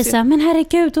 Också man säger så här, men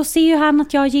herregud, då ser ju han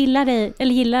att jag gillar dig,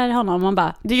 eller gillar honom. Man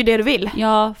bara, det är ju det du vill.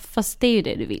 Ja, fast det är ju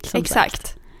det du vill. Exakt.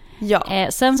 Sagt. Ja.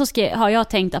 Sen så har jag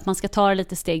tänkt att man ska ta det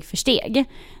lite steg för steg.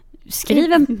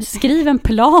 Skriv en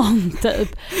plan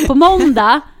typ. På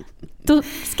måndag, då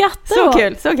skrattar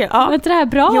du. Så kul. Ja. Var inte det här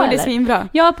bra? Jo, det är svinbra.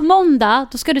 Ja, på måndag,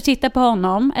 då ska du titta på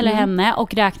honom eller henne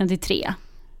och räkna till 3.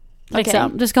 Liksom.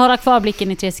 Okay. Du ska hålla kvar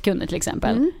blicken i 3 sekunder till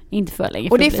exempel. Inte för länge.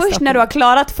 Och det är först när du har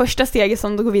klarat första steget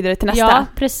som du går vidare till nästa. Ja,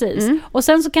 precis. Och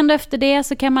sen så kan du efter det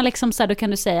så kan man liksom så här, då kan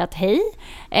du säga att hej.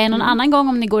 Någon annan gång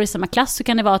om ni går i samma klass så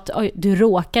kan det vara att du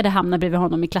råkade hamna bredvid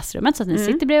honom i klassrummet så att ni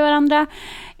sitter bredvid varandra.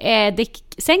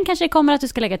 Sen kanske det kommer att du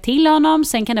ska lägga till honom.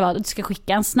 Sen kan det vara att du ska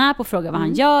skicka en snap och fråga vad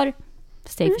han gör.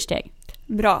 Steg för steg.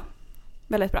 Bra.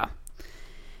 Väldigt bra.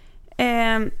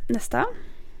 Nästa.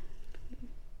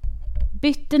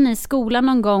 Bytte ni skolan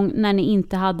någon gång när ni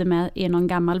inte hade med er någon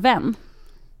gammal vän?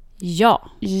 Ja.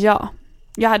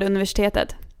 Jag hade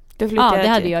universitetet. Ja, det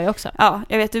hade jag ju också. Ja,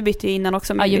 jag vet, du bytte ju innan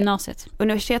också. Ja, gymnasiet.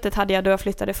 Universitetet hade jag då jag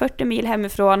flyttade 40 mil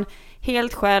hemifrån.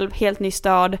 Helt själv, helt ny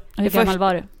stad. Och hur gammal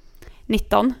var du?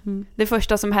 19. Det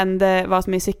första som hände var att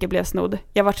min cykel blev snodd.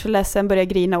 Jag var så ledsen, började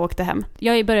grina och åkte hem.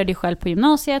 Jag började själv på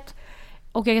gymnasiet.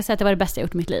 Och jag kan säga att det var det bästa jag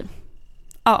gjort i mitt liv.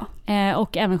 Ja.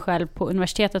 Och även själv på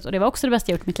universitetet. Och det var också det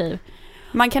bästa jag gjort i mitt liv.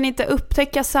 Man kan inte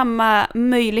upptäcka samma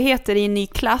möjligheter i en ny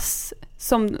klass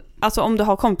som, alltså om du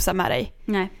har kompisar med dig.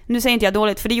 Nej. Nu säger inte jag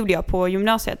dåligt, för det gjorde jag på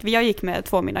gymnasiet. Jag gick med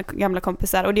 2 av mina gamla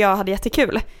kompisar och jag hade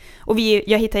jättekul. Och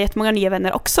jag hittade jättemånga nya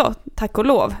vänner också, tack och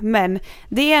lov. Men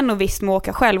det är nog visst med att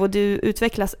åka själv och du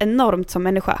utvecklas enormt som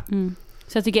människa.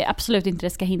 Så jag tycker absolut inte det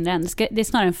ska hindra en. Det är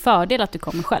snarare en fördel att du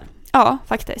kommer själv. Ja,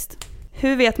 faktiskt.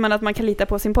 Hur vet man att man kan lita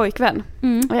på sin pojkvän?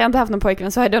 Och jag har inte haft någon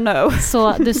pojkvän, så I don't know.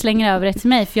 Så du slänger över det till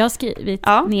mig, för jag har skrivit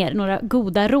ner några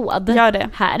goda råd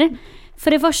här.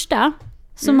 För det första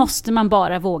så måste man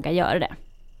bara våga göra det.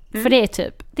 För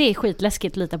det är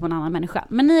skitläskigt att lita på en annan människa.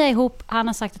 Men ni är ihop, han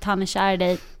har sagt att han är kär i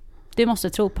dig. Du måste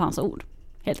tro på hans ord,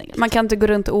 helt enkelt. Man kan inte gå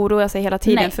runt och oroa sig hela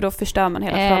tiden, för då förstör man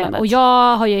hela förhållandet. Och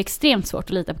jag har ju extremt svårt att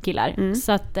lita på killar.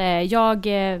 Så att jag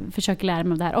försöker lära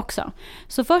mig av det här också.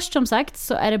 Så först, som sagt,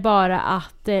 så är det bara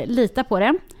att lita på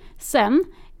det. Sen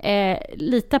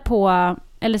lita på,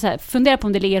 eller så här, fundera på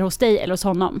om det ligger hos dig eller hos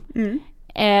honom.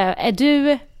 Är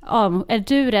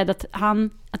du rädd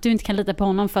att du inte kan lita på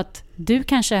honom för att du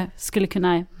kanske skulle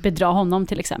kunna bedra honom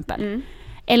till exempel?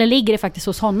 Eller ligger det faktiskt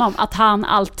hos honom att han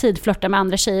alltid flörtar med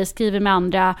andra tjejer, skriver med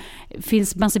andra,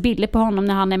 finns massa bilder på honom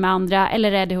när han är med andra?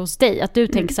 Eller är det hos dig att du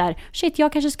tänker så här: shit,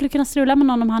 jag kanske skulle kunna strula med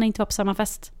någon om han inte var på samma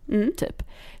fest, typ.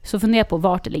 Så fundera på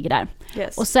vart det ligger där.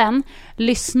 Och sen,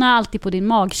 lyssna alltid på din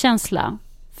magkänsla,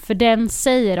 för den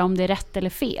säger om det är rätt eller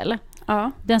fel.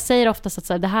 Den säger oftast att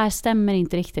så här, det här stämmer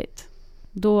inte riktigt.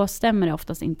 Då stämmer det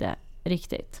oftast inte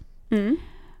riktigt.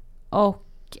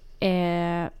 Och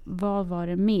vad var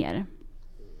det mer?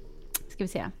 Ska vi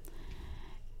se.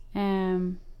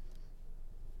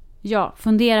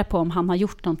 Fundera på om han har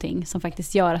gjort någonting som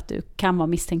faktiskt gör att du kan vara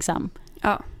misstänksam.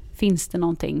 Finns det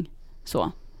någonting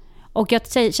så? Och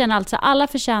jag känner alltså alla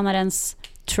förtjänar ens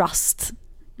trust.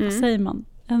 Vad säger man?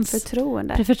 Ens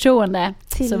förtroende.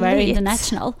 Så very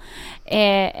international.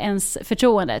 Ens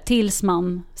förtroende tills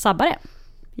man sabbar det.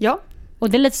 Ja. Och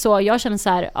det är lite så, jag känner så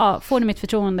här, får du mitt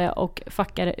förtroende och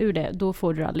fuckar ur det, då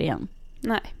får du aldrig igen.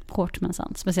 Nej. Hårt men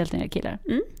sant, speciellt när det är killar.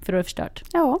 För då är det förstört.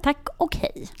 Ja. Tack och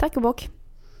hej. Tack och bock.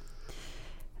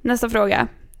 Nästa fråga.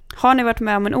 Har ni varit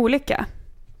med om en olycka?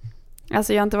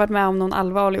 Alltså jag har inte varit med om någon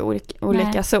allvarlig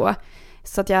olycka så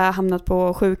att jag har hamnat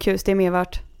på sjukhus. Det är mer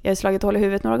varit, jag har slagit hål i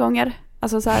huvudet några gånger.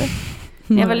 Alltså så här,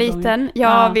 när jag var liten.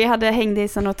 Vi hade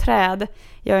hängt i något träd.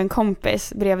 Jag och en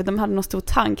kompis bredvid, de hade någon stor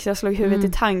tank, så jag slog huvudet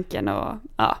i tanken och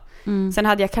Sen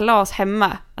hade jag kalas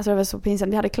hemma. Alltså det var så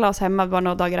pinsamt. Jag hade kalas hemma bara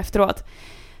några dagar efteråt.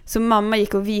 Så mamma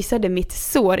gick och visade mitt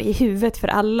sår i huvudet för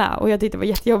alla. Och jag tyckte det var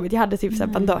jättejobbigt. Jag hade typ så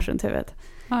här bandage runt huvudet.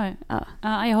 Oj. Jag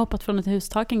har hoppat från ett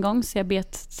hustak en gång, så jag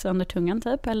bet sönder tungan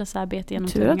typ. Eller så här bet genom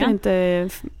tungan. Tur att det inte,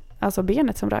 alltså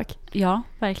benet som rök. Ja,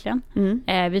 verkligen.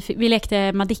 Vi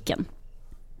lekte Madicken.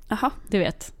 Aha. Du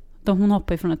vet, hon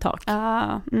hoppade från ett tak.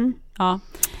 Ja.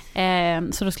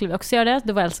 Så då skulle vi också göra det.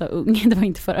 Det var alltså ung, det var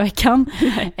inte förra veckan.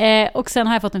 Och sen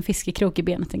har jag fått en fiskekrok i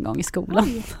benet en gång i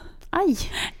skolan. Aj.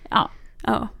 Ja.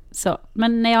 Så.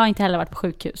 Men jag har inte heller varit på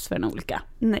sjukhus för en olycka.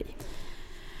 Nej.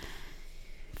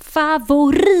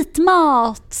 Favoritmat?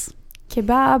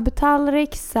 Kebab,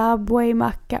 tallrik, Subway,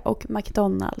 macka och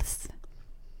McDonalds.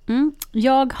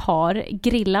 Jag har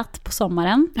grillat på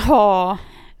sommaren. Ja.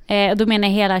 Då menar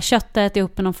jag hela köttet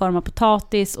ihop med någon form av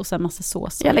potatis och sen massa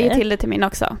sås. Jag lägger till det till min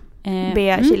också.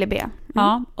 Chili B.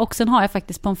 Ja, och sen har jag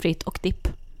faktiskt pommes frites och dipp.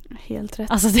 Helt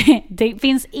rätt. Alltså det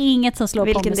finns inget som slår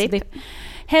pommes och dipp.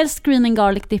 Helst green and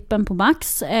garlic dippen på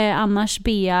Max, annars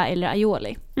bea eller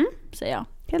aioli, säger jag.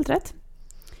 Helt rätt.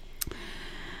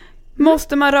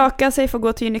 Måste man raka sig för att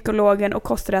gå till gynekologen och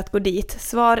kostar det att gå dit?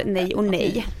 Svar nej och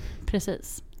nej.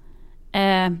 Precis.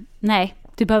 Nej,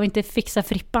 du behöver inte fixa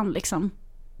frippan liksom.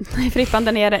 Frippan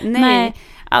där nere. Nej.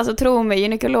 Alltså tro mig,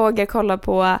 gynekologer kollar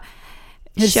på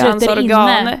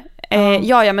könsorgan.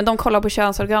 Ja, men de kollar på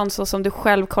könsorgan så som du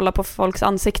själv kollar på folks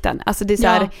ansikten. Alltså det är så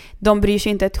här, de bryr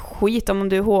sig inte ett skit om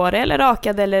du är hårig eller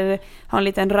rakad eller har en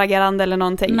liten raggarand eller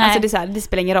någonting. Nej. Alltså det är så här, det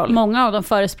spelar ingen roll. Många av dem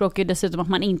förespråkar ju dessutom att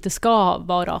man inte ska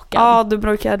vara rakad. Ja, då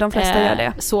brukar de flesta göra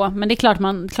det. Så, men det är klart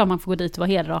man får gå dit och vara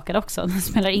helt rakad också. Det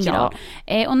spelar ingen roll.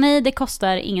 Och nej, det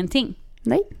kostar ingenting.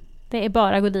 Nej. Det är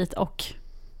bara att gå dit och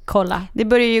kolla. Det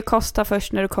börjar ju kosta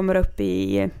först när du kommer upp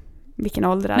i vilken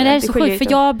ålder. Men det är så sjukt,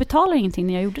 för jag betalar ingenting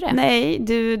när jag gjorde det. Nej,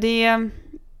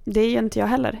 det är ju inte jag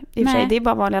heller. I och för sig, det är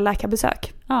bara vanliga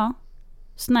läkarbesök. Ja.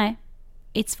 Så nej.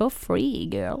 It's for free,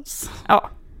 girls. Ja.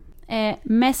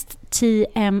 Mest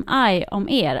TMI om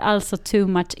er, alltså too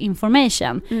much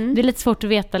information. Det är lite svårt att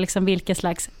veta liksom vilka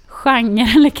slags genre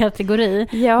eller kategori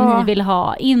ni vill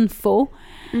ha info.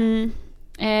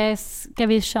 Ska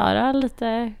vi köra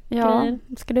lite grejer?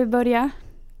 Ska du börja?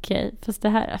 Okej, fast det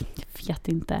här, jag vet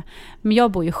inte. Men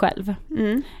jag bor ju själv.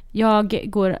 Jag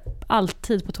går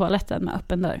alltid på toaletten med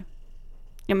öppen dörr.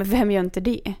 Ja, men vem gör inte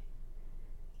det?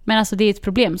 Men alltså det är ett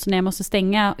problem, så när jag måste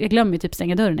stänga, jag glömmer ju typ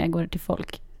stänga dörren när jag går till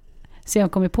folk. Så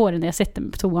jag kommer på det när jag sätter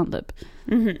mig på toan typ.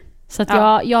 Så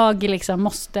att jag liksom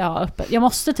måste ha jag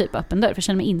måste typ öppen dörr för jag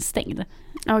känner mig instängd.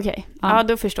 Okej. Ja,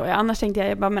 då förstår jag. Annars tänkte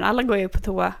jag bara, men alla går ju på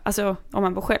toa, alltså om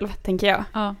man bor själv, tänker jag.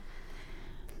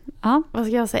 Ja. Vad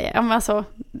ska jag säga? Ja, men alltså,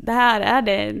 det här är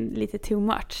det lite too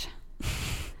much.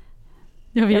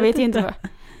 Jag vet inte. Vad.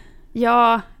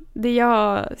 Ja, det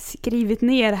jag skrivit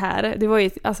ner här, det var ju,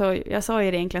 alltså jag sa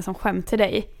ju det egentligen som skämt till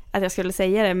dig att jag skulle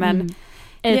säga det, men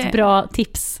ett bra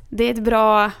tips. Det är ett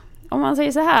bra, om man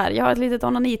säger så här, jag har ett litet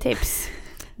onani-tips.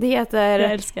 Det heter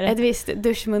ett visst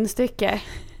duschmunstycke.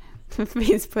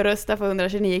 Finns på Rusta för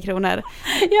 129 kronor.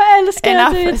 Jag älskar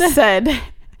att du vet said.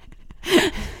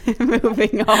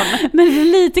 Moving on. Men det är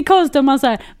lite konstigt om man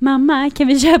säger, mamma, kan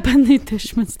vi köpa en ny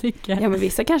duschmunstycke? Ja, men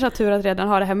vissa kanske har tur att redan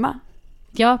ha det hemma.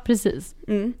 Ja, precis.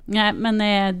 Nej, men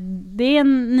det är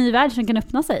en ny värld som kan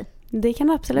öppna sig. Det kan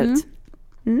absolut.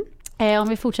 Om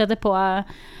vi fortsätter på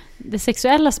det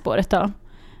sexuella spåret då.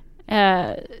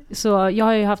 Så jag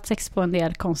har ju haft sex på en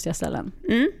del konstiga ställen.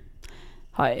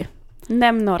 Har jag ju.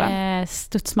 Nämn några.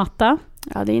 Studsmatta.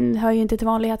 Ja, det hör ju inte till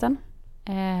vanligheten.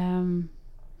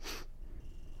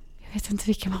 Jag vet inte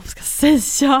vilka man ska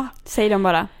säga. Säg dem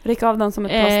bara. Ryck av dem som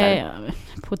ett plåster.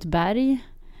 På ett berg.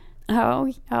 Ja,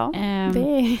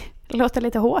 det låter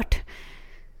lite hårt.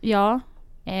 Ja.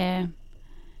 Nej.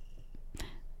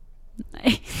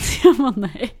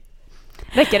 Nej.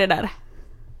 Räcker det där?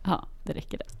 Ja, det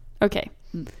räcker det. Okej.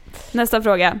 Nästa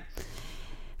fråga.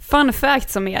 Fun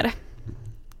facts om er.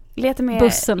 Lite mer.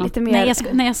 Bussen. Lite mer.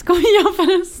 Nej, jag skojar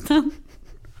förresten.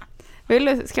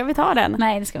 Ska vi ta den?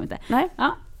 Nej, det ska vi inte. Nej.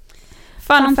 Ja.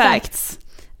 Fun facts.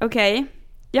 Okej.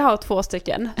 Jag har 2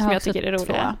 stycken som jag tycker är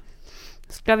roliga.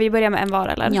 2. Ska vi börja med en var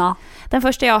eller? Ja. Den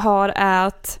första jag har är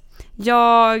att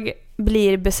jag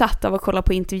blir besatt av att kolla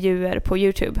på intervjuer på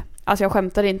YouTube. Alltså jag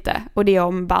skämtar inte. Och det är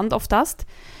om band oftast.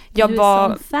 Du är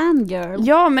som fangirl.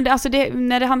 Ja, men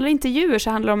när det handlar om intervjuer så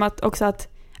handlar det om att alltså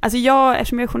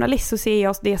eftersom jag är journalist så ser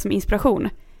jag det som inspiration.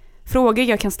 Frågor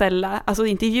jag kan ställa, alltså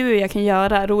intervjuer jag kan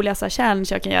göra, roliga så här challenge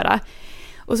jag kan göra.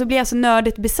 Och så blir jag så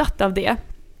nördigt besatt av det.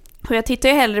 Och jag tittar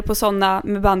ju hellre på sådana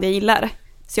med band jag gillar.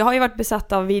 Så jag har ju varit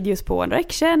besatt av videos på One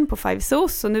Direction, på Five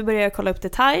Sauce, och nu börjar jag kolla upp The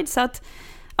Tide. Så att,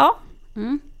 ja,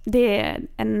 det är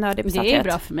en nördig besatthet. Det är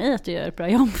bra för mig att du gör ett bra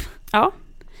jobb. Ja.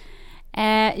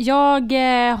 Jag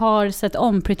har sett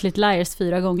om Pretty Little Liars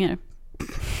 4 gånger.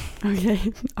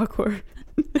 Okej, awkward.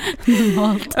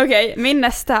 Okej, min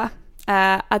nästa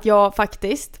är att jag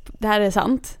faktiskt, det här är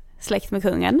sant, släkt med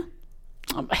kungen.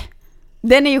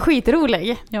 Den är ju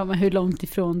skitrolig. Ja, men hur långt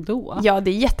ifrån då? Ja,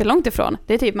 det är jättelångt ifrån.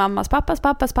 Det är typ mammas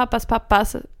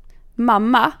pappas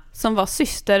mamma som var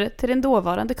syster till den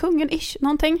dåvarande kungen-ish,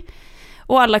 någonting.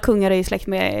 Och alla kungar är ju släkt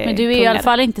med Men du är kungar. i alla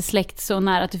fall inte släkt så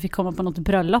nära att du fick komma på något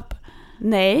bröllop.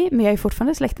 Nej, men jag är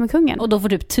fortfarande släkt med kungen. Och då får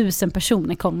typ 1000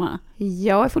 personer komma.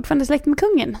 Jag är fortfarande släkt med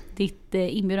kungen. Ditt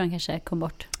inbjudan kanske kom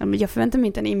bort. Ja, men jag förväntar mig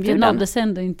inte en Du inbjudan. nåddes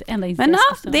ändå inte ända in. Men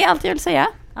ja, det är allt jag vill säga.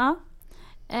 Ja.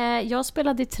 Jag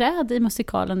spelade i träd i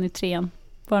musikalen i 3:an.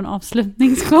 Var en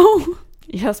avslutningsshow.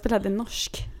 Jag spelade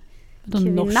norsk.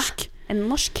 Kvinna. Norsk? En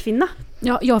norsk kvinna.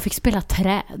 Ja, jag fick spela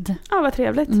träd. Ja, vad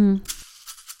trevligt.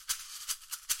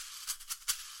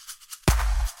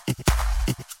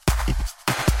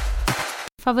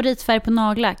 Favoritfärg på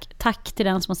nagellack. Tack till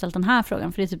den som har ställt den här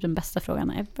frågan, för det är typ den bästa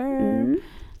frågan ever.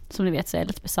 Som ni vet så är jag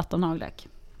lite besatt av nagellack.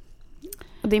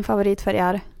 Och din favoritfärg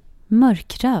är?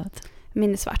 Mörkröd.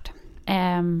 Min är svart.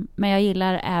 Men jag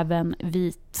gillar även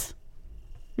vit.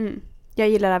 Jag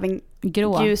gillar även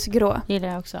grå. Ljusgrå. Gillar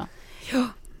jag också. Ja.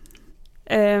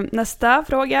 Nästa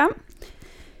fråga.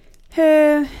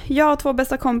 Jag har 2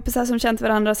 bästa kompisar som känt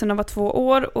varandra sedan de var 2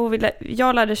 år. Och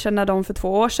jag lärde känna dem för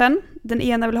 2 år sedan. Den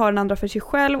ena vill ha den andra för sig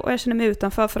själv. Och jag känner mig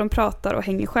utanför för de pratar och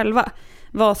hänger själva.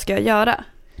 Vad ska jag göra?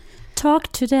 Talk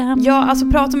to them. Ja,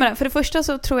 alltså prata med dem. För det första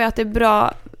så tror jag att det är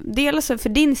bra, dels för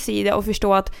din sida, att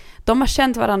förstå att de har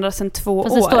känt varandra sedan 2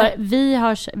 Fast år.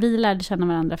 Står, vi lärde känna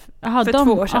varandra för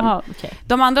 2 år sedan. Aha, okay.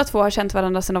 De andra 2 har känt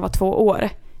varandra sedan de var 2 år.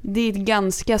 Det är ett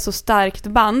ganska så starkt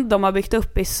band de har byggt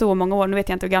upp i så många år. Nu vet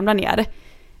jag inte hur gamla ni är.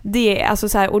 Det är alltså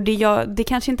så här, och det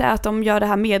kanske inte är att de gör det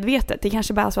här medvetet. Det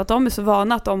kanske bara är så att de är så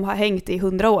vana att de har hängt i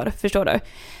 100 år, förstår du?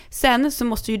 Sen så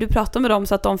måste ju du prata med dem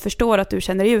så att de förstår att du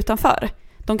känner dig utanför.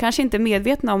 De kanske inte är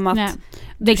medvetna om att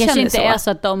det kanske inte är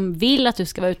så att de vill att du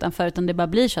ska vara utanför, utan det bara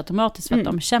blir så automatiskt för att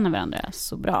de känner varandra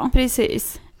så bra.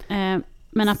 Precis.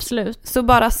 Men absolut. Så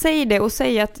bara säg det, och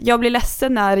säg att jag blir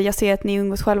ledsen när jag ser att ni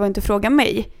umgås själva och inte frågar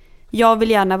mig. Jag vill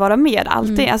gärna vara med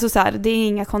alltid. Alltså så här, det är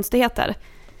inga konstigheter.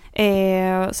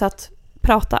 Så att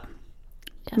prata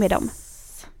med dem.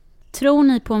 Tror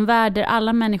ni på en värld där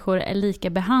alla människor är lika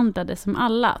behandlade som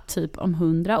alla, typ om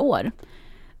 100 år?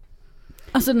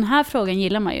 Alltså den här frågan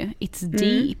gillar man ju. It's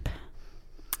deep.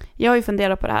 Jag har ju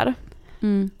funderat på det här.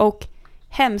 Och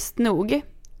hemskt nog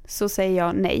så säger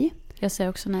jag nej. Jag säger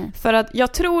också nej. För att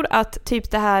jag tror att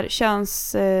typ det här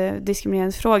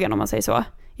könsdiskrimineringsfrågan, om man säger så,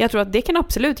 jag tror att det kan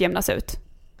absolut jämnas ut.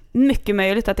 Mycket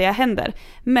möjligt att det händer.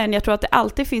 Men jag tror att det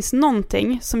alltid finns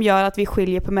någonting som gör att vi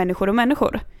skiljer på människor och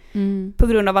människor. På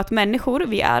grund av att människor,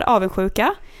 vi är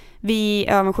avundsjuka. Vi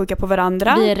är avundsjuka på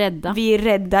varandra. Vi är rädda. Vi är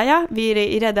rädda, ja. Vi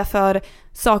är rädda för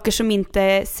saker som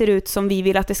inte ser ut som vi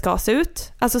vill att det ska se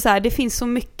ut. Alltså så här, det finns så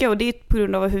mycket, och det är på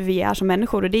grund av hur vi är som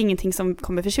människor, och det är ingenting som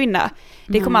kommer försvinna.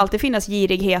 Det kommer alltid finnas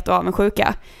girighet och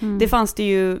avundsjuka. Det fanns det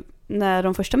ju när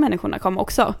de första människorna kom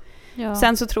också. Ja.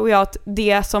 Sen så tror jag att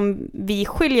det som vi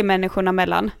skiljer människorna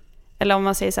mellan, eller om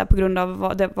man säger så här, på grund av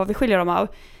vad vi skiljer dem av,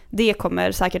 det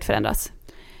kommer säkert förändras.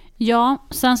 Ja,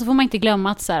 sen så får man inte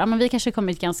glömma att så här, men vi kanske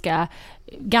kommit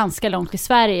ganska långt i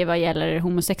Sverige vad gäller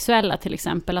homosexuella till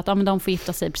exempel. Att men de får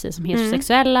gifta sig precis som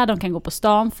heterosexuella, de kan gå på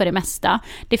stan för det mesta.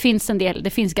 Det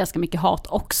finns ganska mycket hat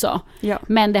också. Ja.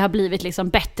 Men det har blivit liksom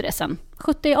bättre sen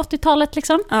 70-80-talet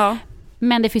liksom. Ja.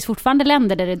 Men det finns fortfarande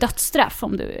länder där det är dödsstraff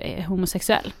om du är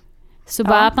homosexuell. Så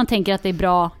bara att man tänker att det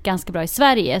är ganska bra i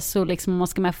Sverige, så liksom om man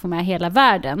ska få med hela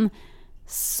världen,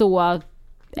 så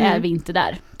är vi inte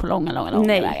där på långa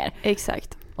vägar.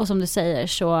 Exakt. Och som du säger,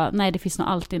 så nej, det finns nog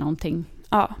alltid någonting.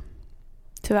 Ja,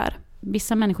 tyvärr.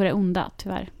 Vissa människor är onda,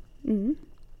 tyvärr.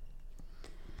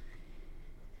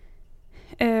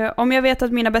 Om jag vet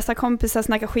att mina bästa kompisar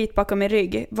snackar skit bakom min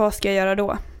rygg, vad ska jag göra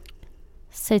då?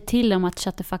 Säg till dem att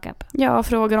shut the fuck up. Ja,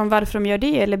 fråga dem varför de gör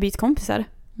det, eller byt kompisar.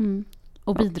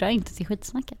 Och bidra inte till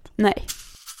skitsnacket. Nej.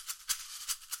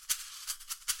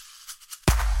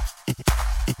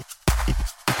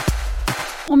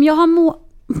 Om jag har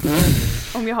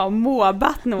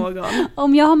mobbat någon.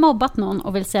 Om jag har mobbat någon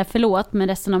och vill säga förlåt, men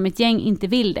resten av mitt gäng inte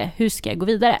vill det, hur ska jag gå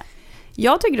vidare?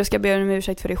 Jag tycker du ska be om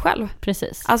ursäkt för dig själv.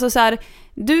 Precis. Alltså så här,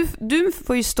 du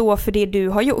får ju stå för det du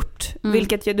har gjort,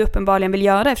 vilket du uppenbarligen vill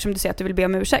göra eftersom du säger att du vill be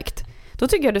om ursäkt. Då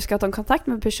tycker jag du ska ta en kontakt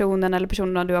med personen eller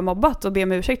personerna du har mobbat och be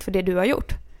om ursäkt för det du har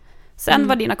gjort. Sen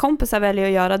vad dina kompisar väljer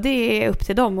att göra, det är upp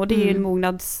till dem, och det är ju en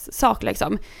mognadssak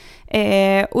liksom.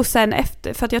 Och sen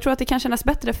efter, för att jag tror att det kan kännas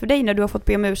bättre för dig när du har fått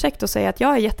be om ursäkt och säga att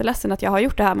jag är jätteledsen att jag har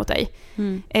gjort det här mot dig.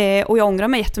 Och jag ångrar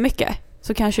mig jättemycket.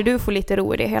 Så kanske du får lite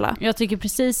ro i det hela. Jag tycker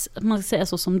precis att man ska säga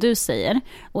så som du säger.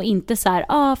 Och inte så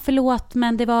här, förlåt,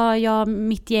 men det var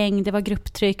mitt gäng, det var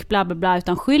grupptryck, bla bla bla.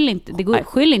 Utan skyll inte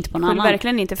på någon annan.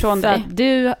 Verkligen inte från dig. För att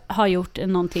du har gjort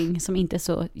någonting som inte är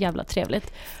så jävla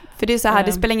trevligt. För det är så här,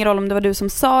 det spelar ingen roll om det var du som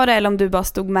sa det eller om du bara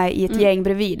stod med i ett gäng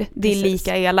bredvid. Det är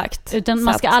lika elakt. Utan så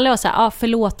man ska aldrig vara så här,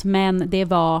 förlåt, men det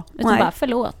var... Utan bara,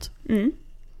 förlåt.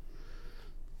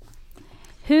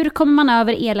 Hur kommer man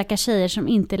över elaka tjejer som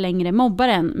inte längre mobbar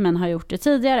en men har gjort det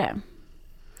tidigare?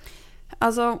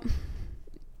 Alltså,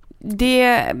 det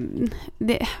är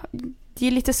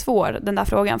lite svår den där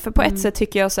frågan. För på ett sätt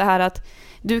tycker jag så här att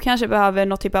du kanske behöver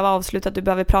något typ av avslut, att du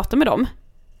behöver prata med dem.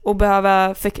 Och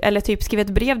eller typ skriva ett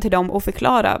brev till dem och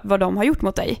förklara vad de har gjort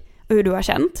mot dig och hur du har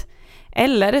känt.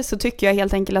 Eller så tycker jag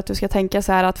helt enkelt att du ska tänka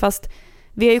så här att fast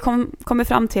vi har ju kommit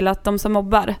fram till att de som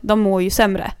mobbar, de mår ju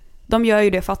sämre. De gör ju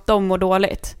det för att de mår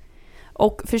dåligt.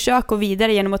 Och försök gå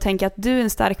vidare genom att tänka att du är en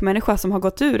stark människa som har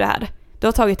gått ur det här. Du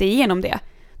har tagit dig igenom det.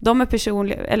 De är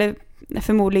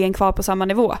förmodligen kvar på samma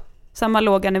nivå. Samma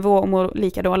låga nivå och mår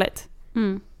lika dåligt.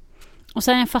 Och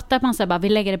sen jag fattar att man så här bara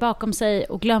vill lägga det bakom sig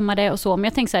och glömma det och så. Men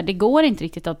jag tänker så här, det går inte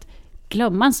riktigt att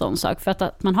glömma en sån sak. För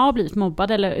att man har blivit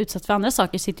mobbad eller utsatt för andra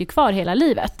saker sitter ju kvar hela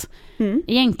livet.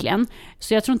 Egentligen.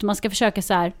 Så jag tror inte man ska försöka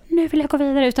så här, nu vill jag gå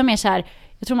vidare. Utan mer så här,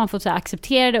 jag tror man får så här,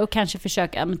 acceptera det och kanske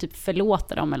försöka typ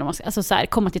förlåta dem. Eller alltså så här,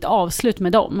 komma till ett avslut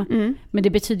med dem. Men det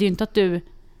betyder ju inte att du...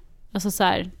 Alltså så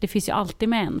här, det finns ju alltid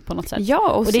med en på något sätt.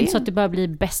 Ja, och det är inte så att du bara blir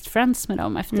best friends med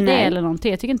dem efter det eller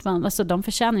någonting. Jag tycker inte alltså de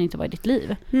förtjänar inte att vara i ditt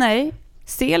liv. Nej,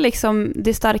 se liksom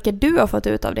det starka du har fått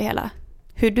ut av det hela.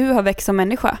 Hur du har växt som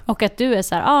människa. Och att du är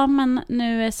så här, men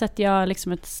nu sätter jag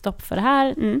liksom ett stopp för det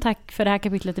här. Tack för det här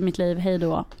kapitlet i mitt liv, hej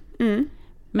då.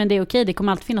 Men det är okej, det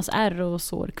kommer alltid finnas ärr och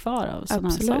sår kvar av sådana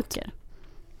här saker.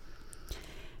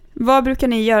 Vad brukar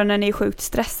ni göra när ni är sjukt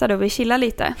stressade och vill chilla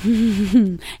lite?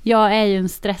 Jag är ju en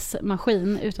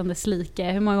stressmaskin utan dess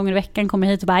like. Hur många gånger i veckan kommer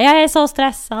jag hit och bara, jag är så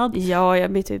stressad. Ja,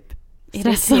 jag blir typ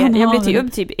irriterad. Jag blir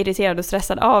typ irriterad och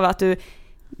stressad av att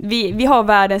vi har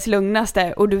världens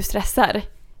lugnaste och du stressar.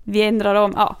 Vi ändrar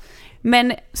om,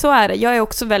 Men så är det. Jag är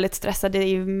också väldigt stressad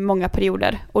i många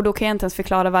perioder. Och då kan jag inte ens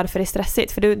förklara varför det är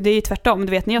stressigt. För det är ju tvärtom.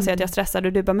 Du vet när jag säger att jag är stressad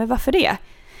och du bara, men varför det?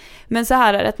 Men så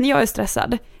här är det, att när jag är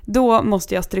stressad, då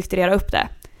måste jag strukturera upp det.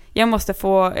 Jag måste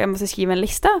skriva en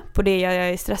lista på det jag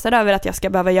är stressad över att jag ska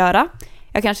behöva göra.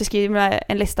 Jag kanske skriver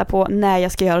en lista på när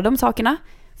jag ska göra de sakerna.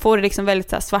 får det liksom väldigt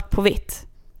så här svart på vitt.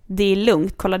 Det är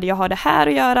lugnt, kolla jag har det här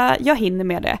att göra, jag hinner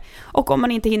med det. Och om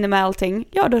man inte hinner med allting,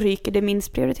 ja då ryker det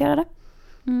minst prioriterade.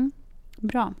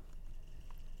 Bra.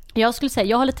 Jag skulle säga,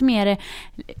 jag har lite mer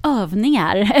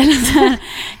övningar.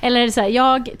 Eller så här,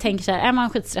 jag tänker så här, är man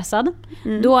skitstressad,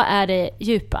 då är det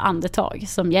djupa andetag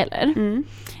som gäller.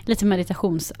 Lite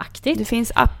meditationsaktigt. Det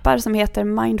finns appar som heter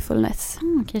mindfulness.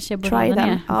 Kanske jag borde Try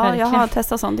them. Ja, verkligen. jag har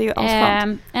testat sånt, det är ju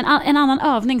asskönt. En annan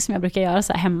övning som jag brukar göra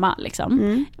så här hemma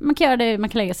liksom. Man kan göra det, man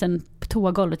kan lägga sig på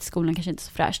toagolvet i skolan, kanske inte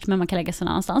så fräscht, men man kan lägga sig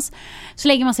någon annanstans. Så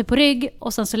lägger man sig på rygg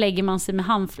och sen så lägger man sig med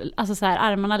alltså så här,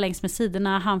 armarna längs med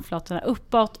sidorna, handflatorna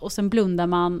uppåt och sen blundar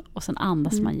man och sen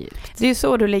andas man djupt. Det är ju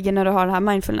så du ligger när du har det här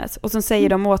mindfulness. Och sen säger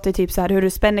de åt dig typ så här hur du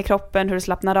spänner kroppen, hur du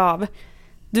slappnar av.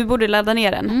 Du borde ladda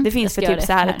ner den. Det finns för typ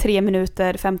så här 3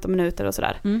 minuter, 15 minuter och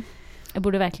sådär. Jag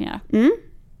borde verkligen göra.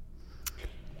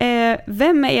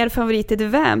 Vem är er favorit i The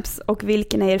Vamps och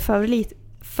vilken är er favorit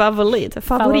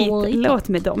låt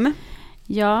med dem?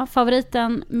 Ja,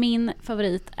 min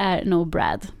favorit är No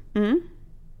Brad.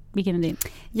 Vilken är din?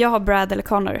 Jag har Brad eller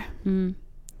Connor.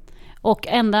 Och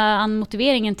enda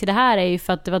motiveringen till det här är ju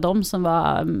för att det var de som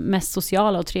var mest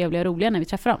sociala och trevliga och roliga när vi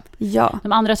träffade dem. Ja.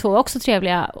 De andra två var också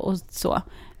trevliga och så.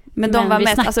 Men de var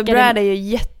mest, alltså Brad är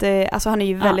ju alltså han är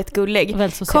ju väldigt gullig.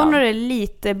 Väldigt social. Connor är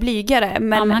lite blygare,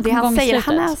 men det han säger,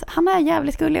 han är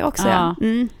jävligt gullig också. Ja.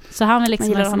 Så han är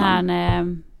liksom en sån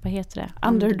här, vad heter det?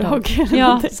 Underdog.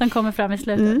 Ja, som kommer fram i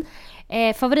slutet.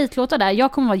 Favoritlåtar där,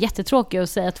 jag kommer vara jättetråkig och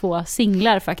säga 2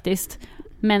 singlar faktiskt.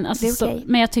 Men, alltså, okay.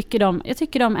 Men jag tycker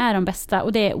de är de bästa,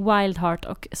 och det är Wild Heart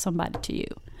och Somebody to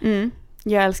You.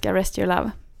 Jag älskar Rest Your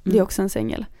Love. Det är också en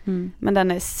singel. Men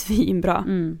den är svinbra.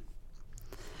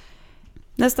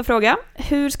 Nästa fråga.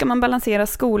 Hur ska man balansera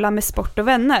skola med sport och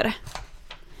vänner?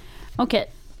 Okej.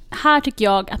 Här tycker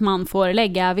jag att man får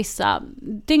lägga vissa...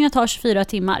 Dygnet tar 24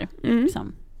 timmar.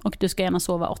 Liksom. Och du ska gärna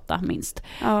sova 8 minst.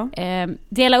 Ja.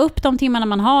 Dela upp de timmarna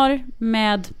man har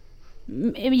med...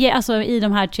 Alltså i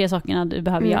de här 3 sakerna du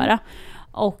behöver göra.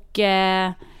 Och...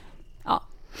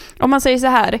 Om man säger så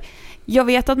här... Jag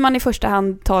vet att man i första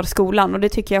hand tar skolan, och det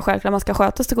tycker jag självklart man ska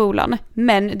sköta skolan.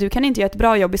 Men du kan inte göra ett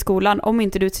bra jobb i skolan om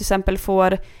inte du till exempel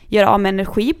får göra av med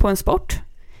energi på en sport.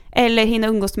 Eller hinna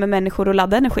umgås med människor och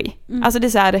ladda energi. Alltså det är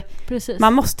så här,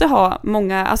 man måste ha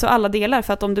många, alltså alla delar,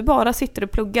 för att om du bara sitter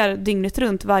och pluggar dygnet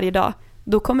runt varje dag,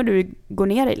 då kommer du gå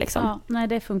ner i liksom. Ja, nej,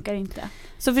 det funkar inte.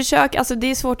 Så försök, alltså det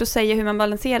är svårt att säga hur man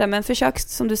balanserar, men försök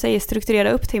som du säger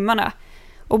strukturera upp timmarna.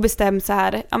 Och bestäm så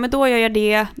här, ja men då gör jag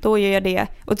det, då gör jag det.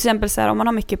 Och till exempel så här, om man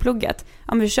har mycket pluggat,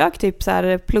 ja men försök typ så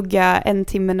här plugga 1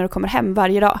 timme när du kommer hem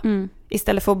varje dag.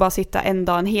 Istället för att bara sitta en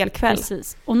dag en hel kväll.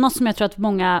 Precis. Och något som jag tror att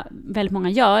väldigt många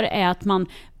gör är att man,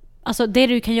 alltså det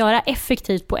du kan göra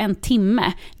effektivt på 1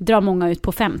 timme drar många ut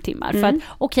på 5 timmar. För att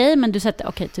men du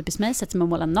sätter, typiskt mig, sätter mig och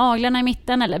måla naglarna i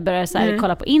mitten eller börjar så här,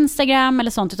 kolla på Instagram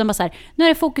eller sånt, utan bara så här, nu är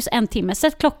det fokus 1 timme,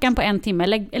 sätt klockan på 1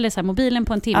 timme, eller så här, mobilen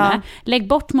på 1 timme, lägg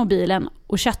bort mobilen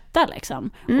och kötta liksom.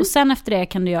 Och sen efter det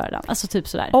kan du göra det, alltså typ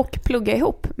sådär. Och plugga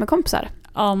ihop med kompisar.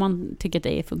 Ja, om man tycker att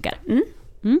det funkar.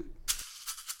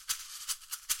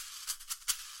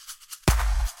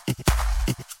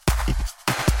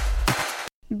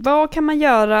 Vad kan man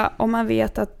göra om man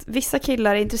vet att vissa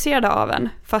killar är intresserade av en,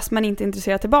 fast man inte är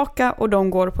intresserad tillbaka och de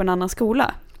går på en annan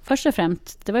skola? Först och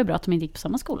främst, det var ju bra att de inte gick på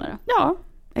samma skola då. Ja,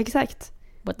 exakt.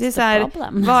 What's det är så här,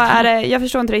 vad är det, jag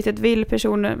förstår inte riktigt,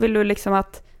 vill du liksom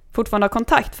att fortfarande ha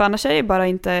kontakt, för annars är det bara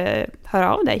inte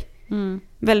höra av dig.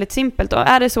 Väldigt simpelt. Och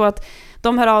är det så att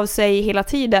de hör av sig hela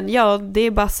tiden, ja, det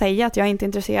är bara att säga att jag är inte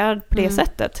intresserad på det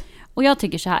sättet. Och jag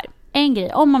tycker så här, en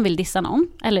grej, om man vill dissa någon,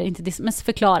 eller inte dissa, men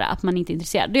förklara att man inte är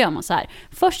intresserad, då gör man så här.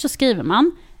 Först så skriver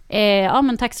man, ja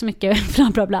men tack så mycket, bla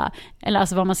bla bla, eller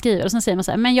alltså vad man skriver, och sen säger man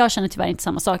så här, men jag känner tyvärr inte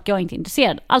samma sak, jag är inte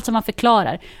intresserad. Alltså man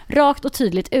förklarar rakt och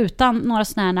tydligt utan några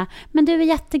sådana, men du är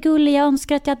jättegullig, jag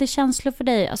önskar att jag hade känslor för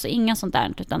dig. Alltså inga sånt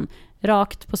där, utan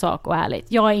rakt på sak och ärligt,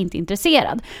 jag är inte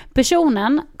intresserad.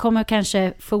 Personen kommer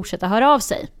kanske fortsätta höra av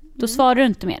sig, då svarar du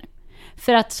inte mer.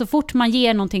 För att så fort man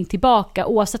ger någonting tillbaka,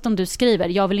 oavsett om du skriver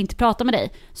jag vill inte prata med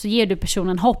dig, så ger du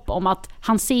personen hopp om att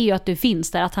han ser ju att du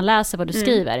finns där, att han läser vad du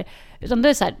skriver. Utan då är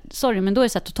det så här, sorry, men då är det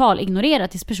så här total ignorera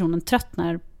tills personen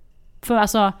tröttnar. För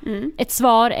alltså, ett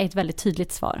svar är ett väldigt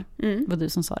tydligt svar. Det var du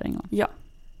som sa det en gång. Ja,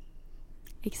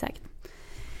 exakt.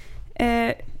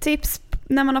 Tips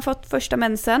när man har fått första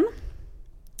mensen.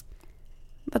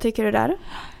 Vad tycker du där?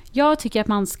 Jag tycker att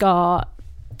man ska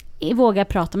våga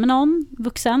prata med någon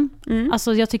vuxen.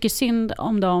 Alltså jag tycker synd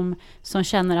om de som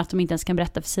känner att de inte ens kan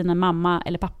berätta för sina mamma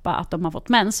eller pappa att de har fått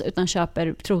mens, utan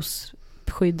köper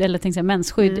trosskydd eller tänkte jag,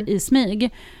 mensskydd i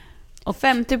smyg. Och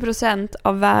 50%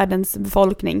 av världens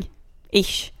befolkning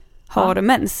ish har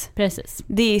mens. Precis.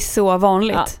 Det är så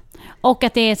vanligt. Ja. Och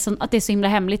att det är så himla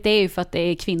hemligt, det är ju för att det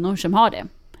är kvinnor som har det.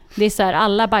 Det är så här,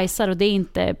 alla bajsar och det är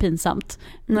inte pinsamt.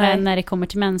 Nej. Men när det kommer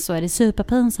till mens så är det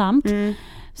superpinsamt.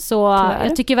 Så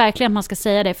jag tycker verkligen att man ska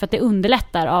säga det, för att det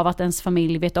underlättar av att ens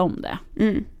familj vet om det.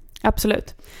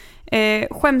 Absolut.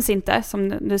 Skäms inte, som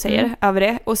du säger, över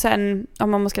det. Och sen,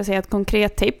 om man måste säga ett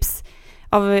konkret tips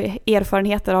av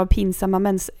erfarenheter av pinsamma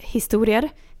menshistorier.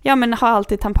 Ja, men ha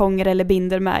alltid tamponger eller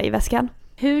binder med i väskan.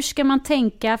 Hur ska man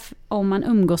tänka om man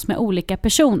umgås med olika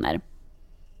personer?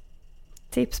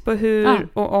 Tips på hur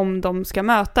och om de ska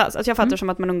mötas. Alltså jag fattar som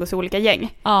att man umgås i olika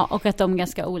gäng. Ja, och att de är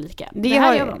ganska olika. Det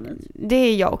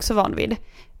är jag också van vid.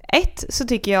 Så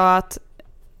tycker jag att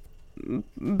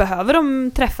behöver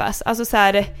de träffas? Alltså så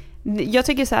här, jag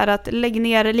tycker så här att lägg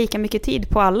ner lika mycket tid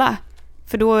på alla.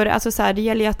 För då är det, alltså så här, det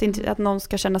gäller ju att inte att någon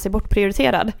ska känna sig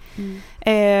bortprioriterad.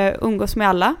 Umgås med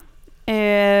alla.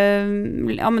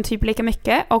 Ja, men typ lika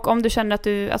mycket. Och om du känner att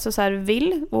du alltså så här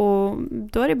vill, och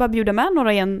då är det bara att bjuda med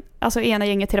några ena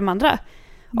gänget till de andra.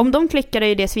 Om de klickar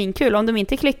är det svinkul. Om de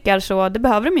inte klickar så det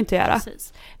behöver de inte göra.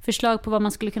 Precis. Förslag på vad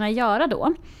man skulle kunna göra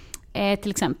då.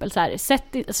 Till exempel så här,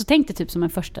 alltså tänk dig typ som en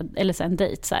första eller så en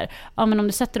dejt så här. Ja, men om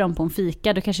du sätter dem på en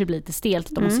fika, då kanske det blir lite stelt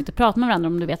att de måste sitta och prata med varandra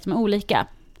om du vet att de är olika.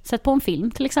 Sätt på en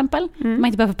film till exempel. Man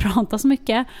inte behöver prata så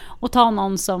mycket. Och ta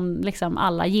någon som liksom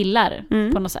alla gillar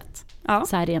på något sätt. Ja.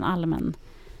 Så här är en allmän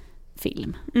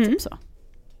film. Typ så.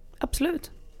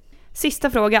 Absolut. Sista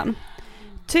frågan.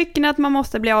 Tycker ni att man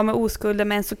måste bli av med oskulden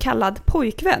med en så kallad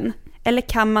pojkvän? Eller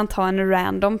kan man ta en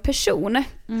random person?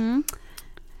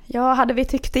 Ja, hade vi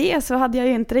tyckt det så hade jag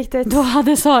ju inte riktigt... Då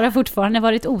hade Sara fortfarande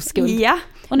varit oskuld. Ja.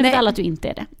 Och nu vet alla att du inte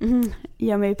är det.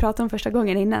 Ja, men vi pratade om första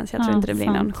gången innan, så jag tror inte det blir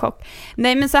någon chock.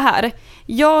 Nej, men så här.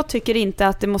 Jag tycker inte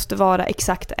att det måste vara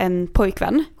exakt en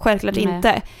pojkvän. Självklart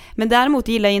inte. Men däremot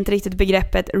gillar jag inte riktigt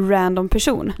begreppet random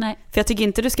person. Nej. För jag tycker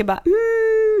inte du ska bara,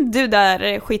 du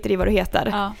där skiter i vad du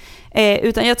heter. Ja.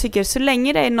 Utan jag tycker så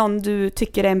länge det är någon du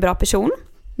tycker är en bra person,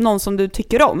 någon som du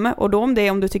tycker om, och då om det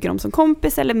är om du tycker om som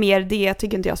kompis eller mer, det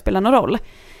tycker inte jag spelar någon roll.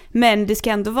 Men det ska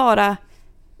ändå vara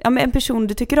en person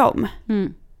du tycker om.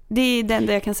 Det är det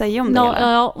enda jag kan säga om det.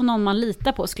 Ja, och någon man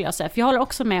litar på skulle jag säga. För jag håller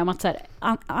också med om att så här,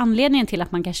 anledningen till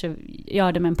att man kanske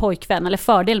gör det med en pojkvän, eller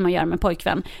fördelen med att göra det med en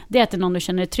pojkvän, det är att det är någon du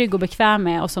känner dig trygg och bekväm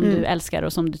med och som du älskar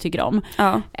och som du tycker om.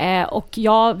 Ja. Och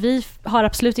vi har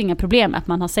absolut inga problem med att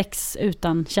man har sex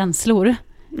utan känslor.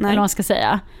 Nej. Eller vad man ska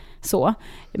säga. Så.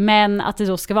 Men att det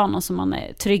då ska vara någon som man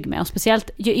är trygg med, och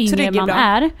speciellt ju yngre man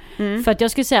är. För att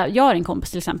jag skulle säga, jag har en kompis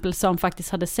till exempel som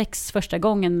faktiskt hade sex första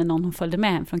gången med någon hon följde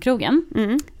med hem från krogen.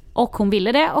 Och hon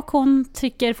ville det, och hon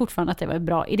tycker fortfarande att det var en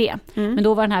bra idé. Men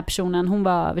då var den här personen, hon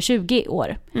var över 20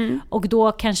 år. Och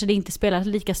då kanske det inte spelar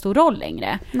lika stor roll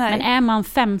längre. Nej. Men är man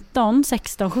 15,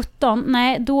 16, 17,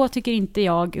 nej, då tycker inte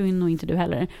jag, och nog inte du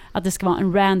heller, att det ska vara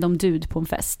en random dude på en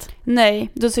fest. Nej,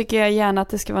 då tycker jag gärna att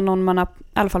det ska vara någon man har i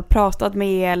alla fall pratat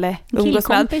med eller umgås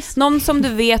med. Någon som du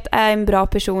vet är en bra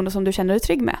person och som du känner dig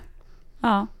trygg med.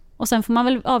 Ja. Och sen får man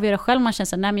väl avgöra själv om man känner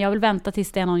så här, nej men jag vill vänta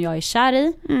tills det är någon jag är kär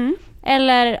i.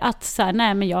 Eller att så här,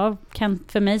 nej men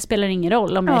för mig spelar det ingen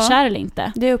roll om jag är kär eller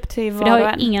inte. Det är upp till var och en. För det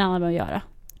har ju ingen annan med att göra.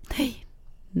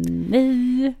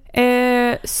 Nej.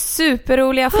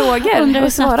 Superroliga frågor. Undrar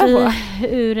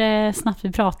hur snabbt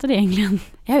vi pratade egentligen.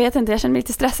 Jag vet inte, jag känner mig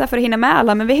lite stressad för att hinna med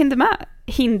alla, men vi hinner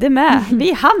med.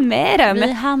 Vi hann med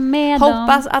dem.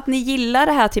 Hoppas att ni gillar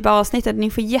det här typ av avsnittet. Ni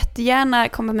får jättegärna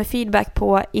komma med feedback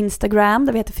på Instagram,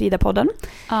 där vi heter Frida-podden.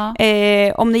 Ja.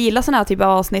 Om ni gillar såna här typ av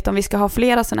avsnitt, om vi ska ha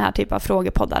flera såna här typ av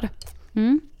frågepoddar.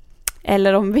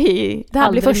 Eller om det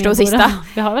här blir första och sista.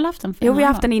 Vi har väl haft den? Vi har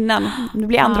haft den innan. Det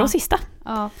blir andra och sista.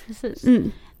 Ja, precis.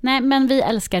 Nej, men vi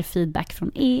älskar feedback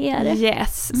från er.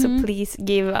 Yes, so please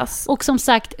give us. Och som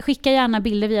sagt, skicka gärna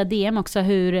bilder via DM också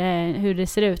hur det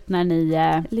ser ut när ni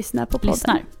lyssnar på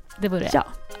podden. Det vore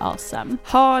awesome.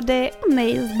 Ha det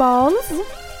nice balls.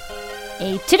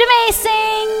 Hej to the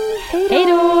amazing! Hej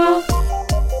då!